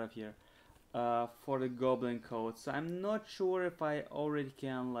get out of here. for the goblin coat. So I'm not sure if I already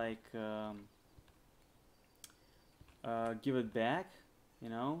can like give it back, you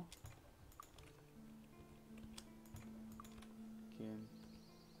know. Okay.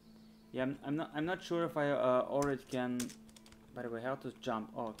 Yeah, I'm not sure if I already can. By the way, how to jump?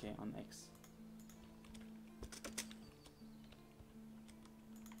 Oh, okay, on X.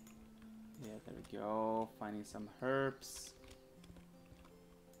 Yeah, there we go. Finding some herbs.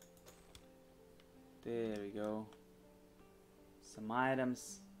 There we go. Some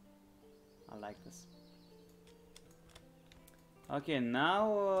items. I like this. Okay,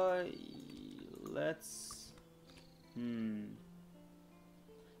 now let's.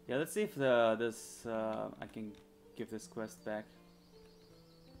 Yeah, let's see if I can give this quest back.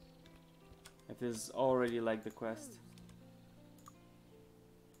 If this is already like the quest.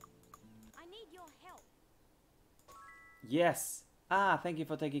 I need your help. Yes! Ah, thank you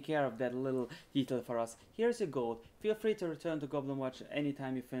for taking care of that little detail for us. Here's your gold. Feel free to return to Goblin Watch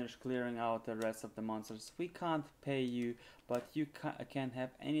anytime you finish clearing out the rest of the monsters. We can't pay you, but you can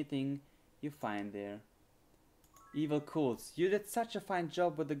have anything you find there. Evil Cults, you did such a fine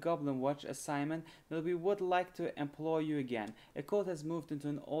job with the Goblin Watch assignment that we would like to employ you again. A cult has moved into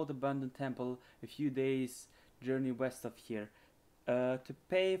an old abandoned temple a few days' journey west of here. To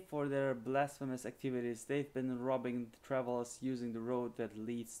pay for their blasphemous activities, they've been robbing travelers using the road that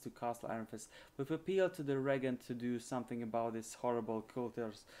leads to Castle Ironfist. We've appealed to the regent to do something about these horrible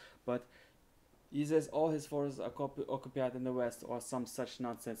culters, but he says all his forces are occupied in the west or some such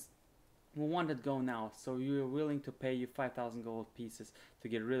nonsense. We want it go now, so you're willing to pay you 5,000 gold pieces to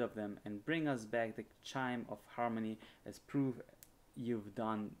get rid of them and bring us back the Chime of Harmony as proof you've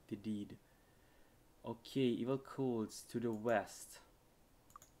done the deed. Okay, evil cults to the west.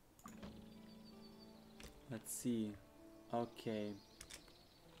 Let's see. Okay.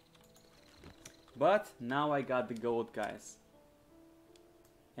 But now I got the gold, guys.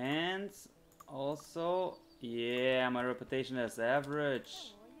 And also, yeah, my reputation is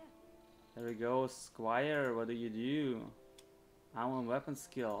average. There we go, Squire, what do you do? I'm on weapon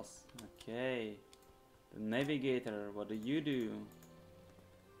skills. Okay. The Navigator, what do you do?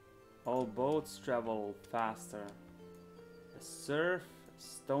 All boats travel faster. A Surf,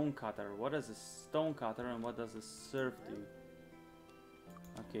 Stonecutter. What is a Stonecutter and what does a Surf do?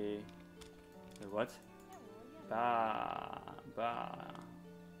 Okay. Wait, what? Bah.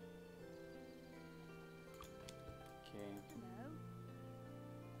 Okay.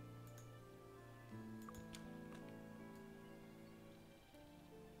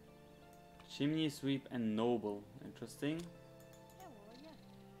 Chimney Sweep and Noble. Interesting.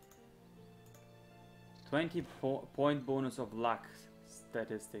 20 point bonus of luck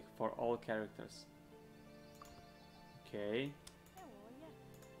statistic for all characters. Okay.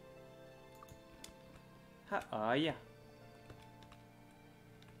 How are ya?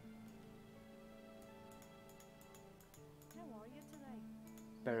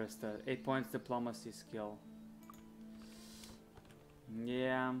 Barrister, 8 points diplomacy skill.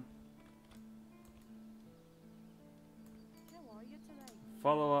 Yeah.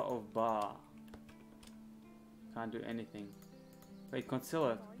 Follower of Ba. Can't do anything. Wait,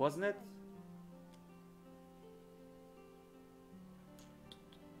 concealer, wasn't it?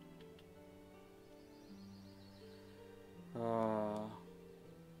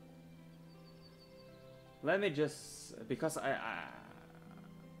 Let me just, because I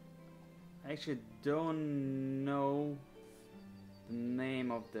actually don't know the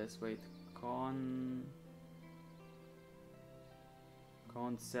name of this. Wait,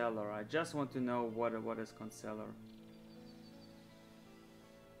 Concealer. I just want to know what is Concealer.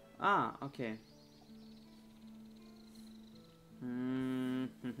 Ah, okay.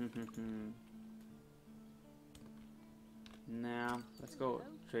 Now, let's go.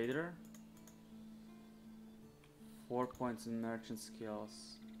 Trader. 4 points in merchant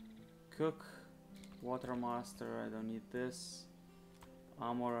skills. Cook. Watermaster, I don't need this.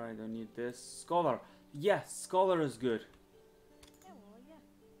 Armor, I don't need this. Scholar. Yes, Scholar is good.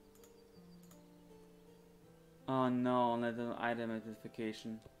 Oh no, not an item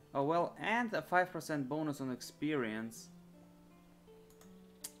identification. Oh well, and a 5% bonus on experience.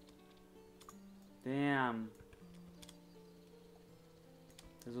 Damn.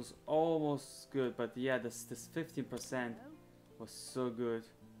 This was almost good, but yeah, this 15% was so good.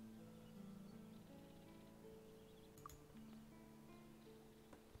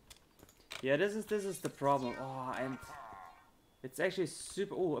 Yeah, this is the problem. Oh, and it's actually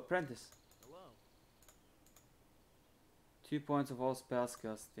super. Oh, apprentice. 2 points of all spell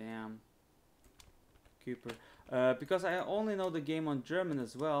skills. Damn. Cooper. Because I only know the game on German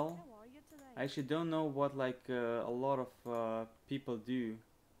as well. I actually don't know what like a lot of people do.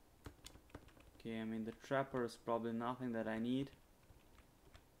 Okay, I mean the trapper is probably nothing that I need.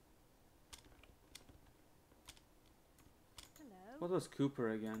 Hello. What was Cooper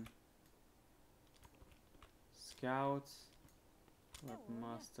again? Scouts, How are weapon ya?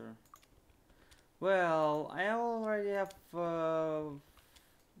 master. Well, I already have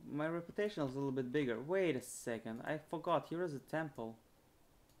my reputation is a little bit bigger. Wait a second, I forgot. Here is a temple.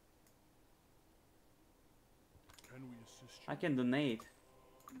 Can we assist you? I can donate.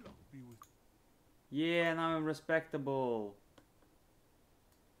 Luck be with Yeah, now I'm respectable.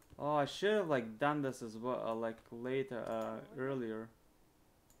 Oh, I should have like done this as well, like later, earlier.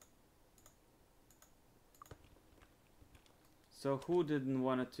 So who didn't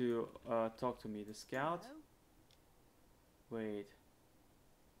want to talk to me? The scout? Hello. Wait.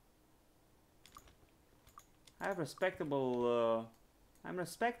 I have respectable. I'm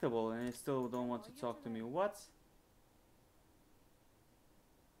respectable, and you still don't want to talk to me. What?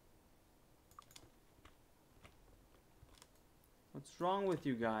 What's wrong with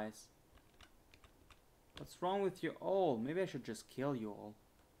you guys? What's wrong with you all? Maybe I should just kill you all.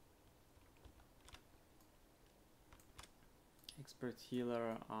 Expert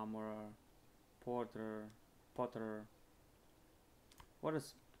healer, armorer, porter, potter. What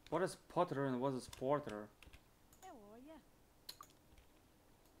is potter and what is porter? How are ya?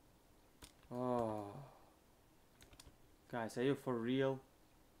 Oh, guys, are you for real?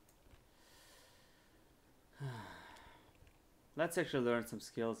 Let's actually learn some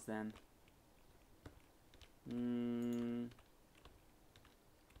skills then.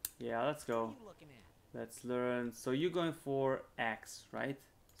 Yeah, let's What are go. you looking at? Let's learn. So you're going for axe, right?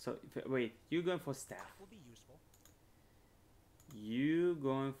 So wait, you're going for staff. That will be useful. You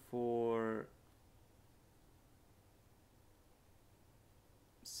going for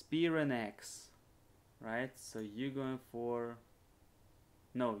spear and axe, right? So you're going for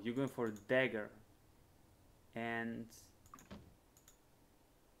you're going for dagger and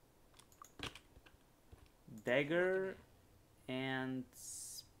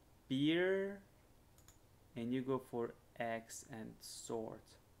spear, and you go for axe and sword.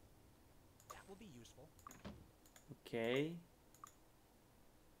 That will be useful. Okay.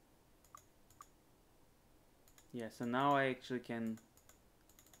 Yeah, so now I actually can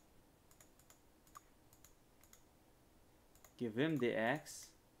give him the axe,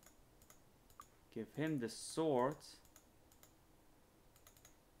 give him the sword,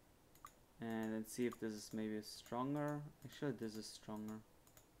 and then see if this is maybe stronger. Actually, this is stronger.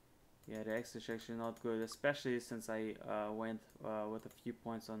 Yeah, the axe is actually not good, especially since I went with a few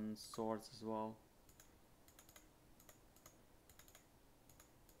points on swords as well.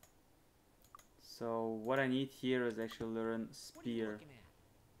 So what I need here is actually learn What are you spear. looking at?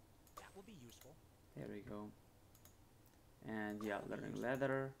 That will be useful. There we go. And yeah, learning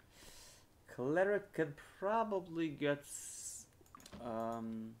leather. Cleric could probably get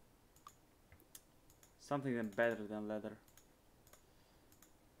something better than leather.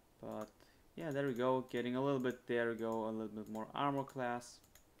 But yeah, there we go. Getting a little bit, there we go, a little bit more armor class.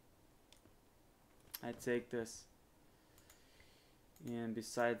 I take this. And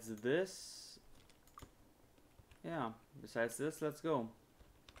besides this, let's go.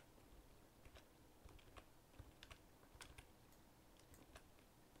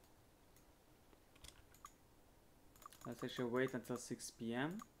 Let's actually wait until 6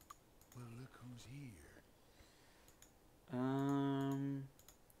 p.m. Well, look who's here.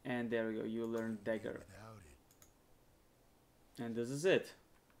 And there we go, you learn Couldn't do dagger. without it. And this is it.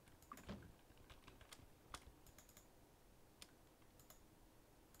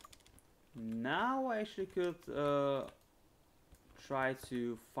 Now I actually could try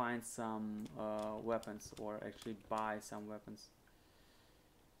to find some weapons, or actually buy some weapons.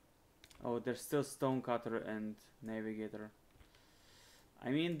 Oh, there's still stonecutter and navigator. I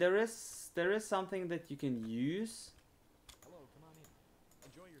mean, there is something that you can use, Hello, come on in.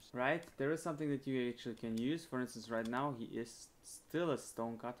 Enjoy your stay. right? There is something that you actually can use. For instance, right now he is still a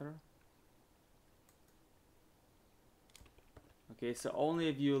stonecutter. Okay, so only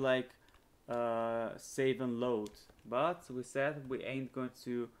if you like save and load. But we said we ain't going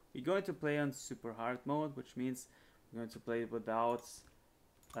to. We're going to play on super hard mode, which means we're going to play without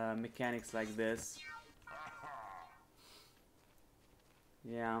mechanics like this.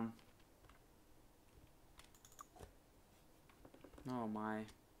 Yeah. Oh my.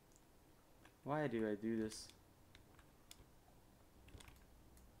 Why do I do this?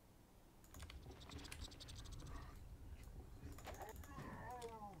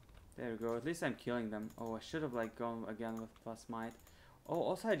 There we go. At least I'm killing them. Oh, I should have like gone again with plus might. Oh,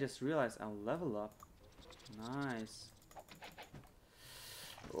 also I just realized I'll level up. Nice.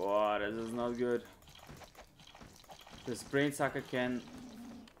 Wow, this is not good. This brain sucker can...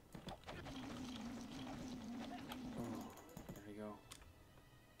 Oh, there we go.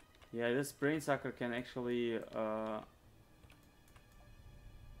 Yeah, this brain sucker can actually... Oh,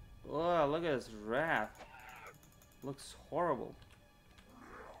 look at this rat. Looks horrible.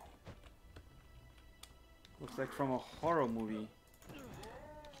 Looks like from a horror movie.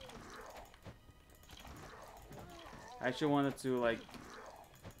 I actually wanted to like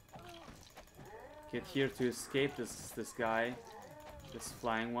get here to escape this guy, this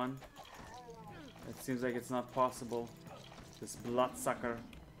flying one. It seems like it's not possible. This bloodsucker.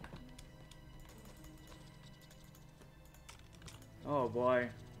 Oh boy.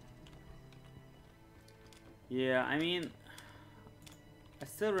 Yeah, I mean, I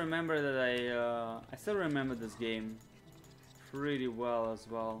still remember that I still remember this game pretty well as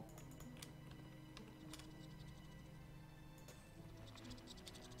well.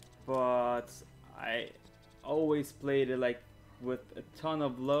 But I always played it like with a ton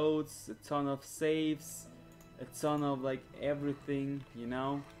of loads, a ton of saves, a ton of like everything, you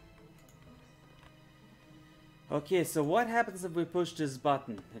know? Okay, so what happens if we push this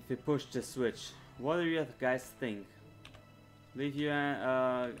button, if we push the switch? What do you guys think? Leave your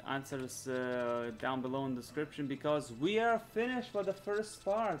answers down below in the description, because we are finished for the first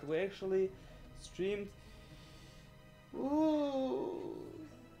part. We actually streamed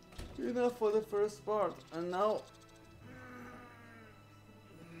enough for the first part, and now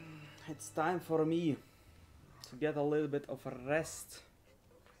it's time for me to get a little bit of a rest.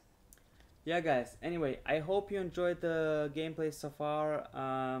 Yeah guys, anyway, I hope you enjoyed the gameplay so far.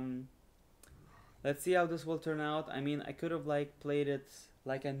 Let's see how this will turn out. I mean, I could have like played it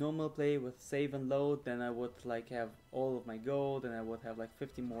like a normal play with save and load, then I would like have all of my gold, and I would have like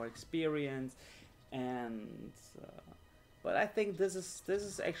 50 more experience, and but I think this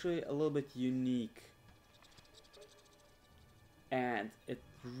is actually a little bit unique, and it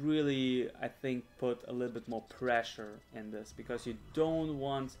really, I think, put a little bit more pressure in this, because you don't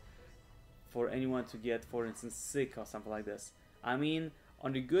want for anyone to get, for instance, sick or something like this. I mean,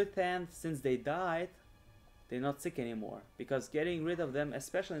 on the good hand, since they died, they're not sick anymore, because getting rid of them,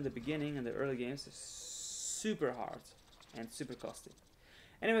 especially in the beginning and the early games, is super hard and super costly.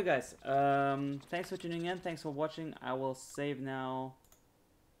 Anyway guys, thanks for tuning in, thanks for watching. I will save now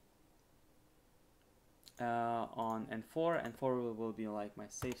on N4. N4 will be like my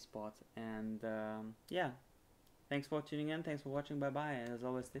safe spot, and yeah, thanks for tuning in, thanks for watching, bye bye, and as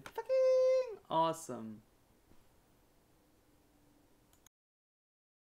always, stay fucking awesome.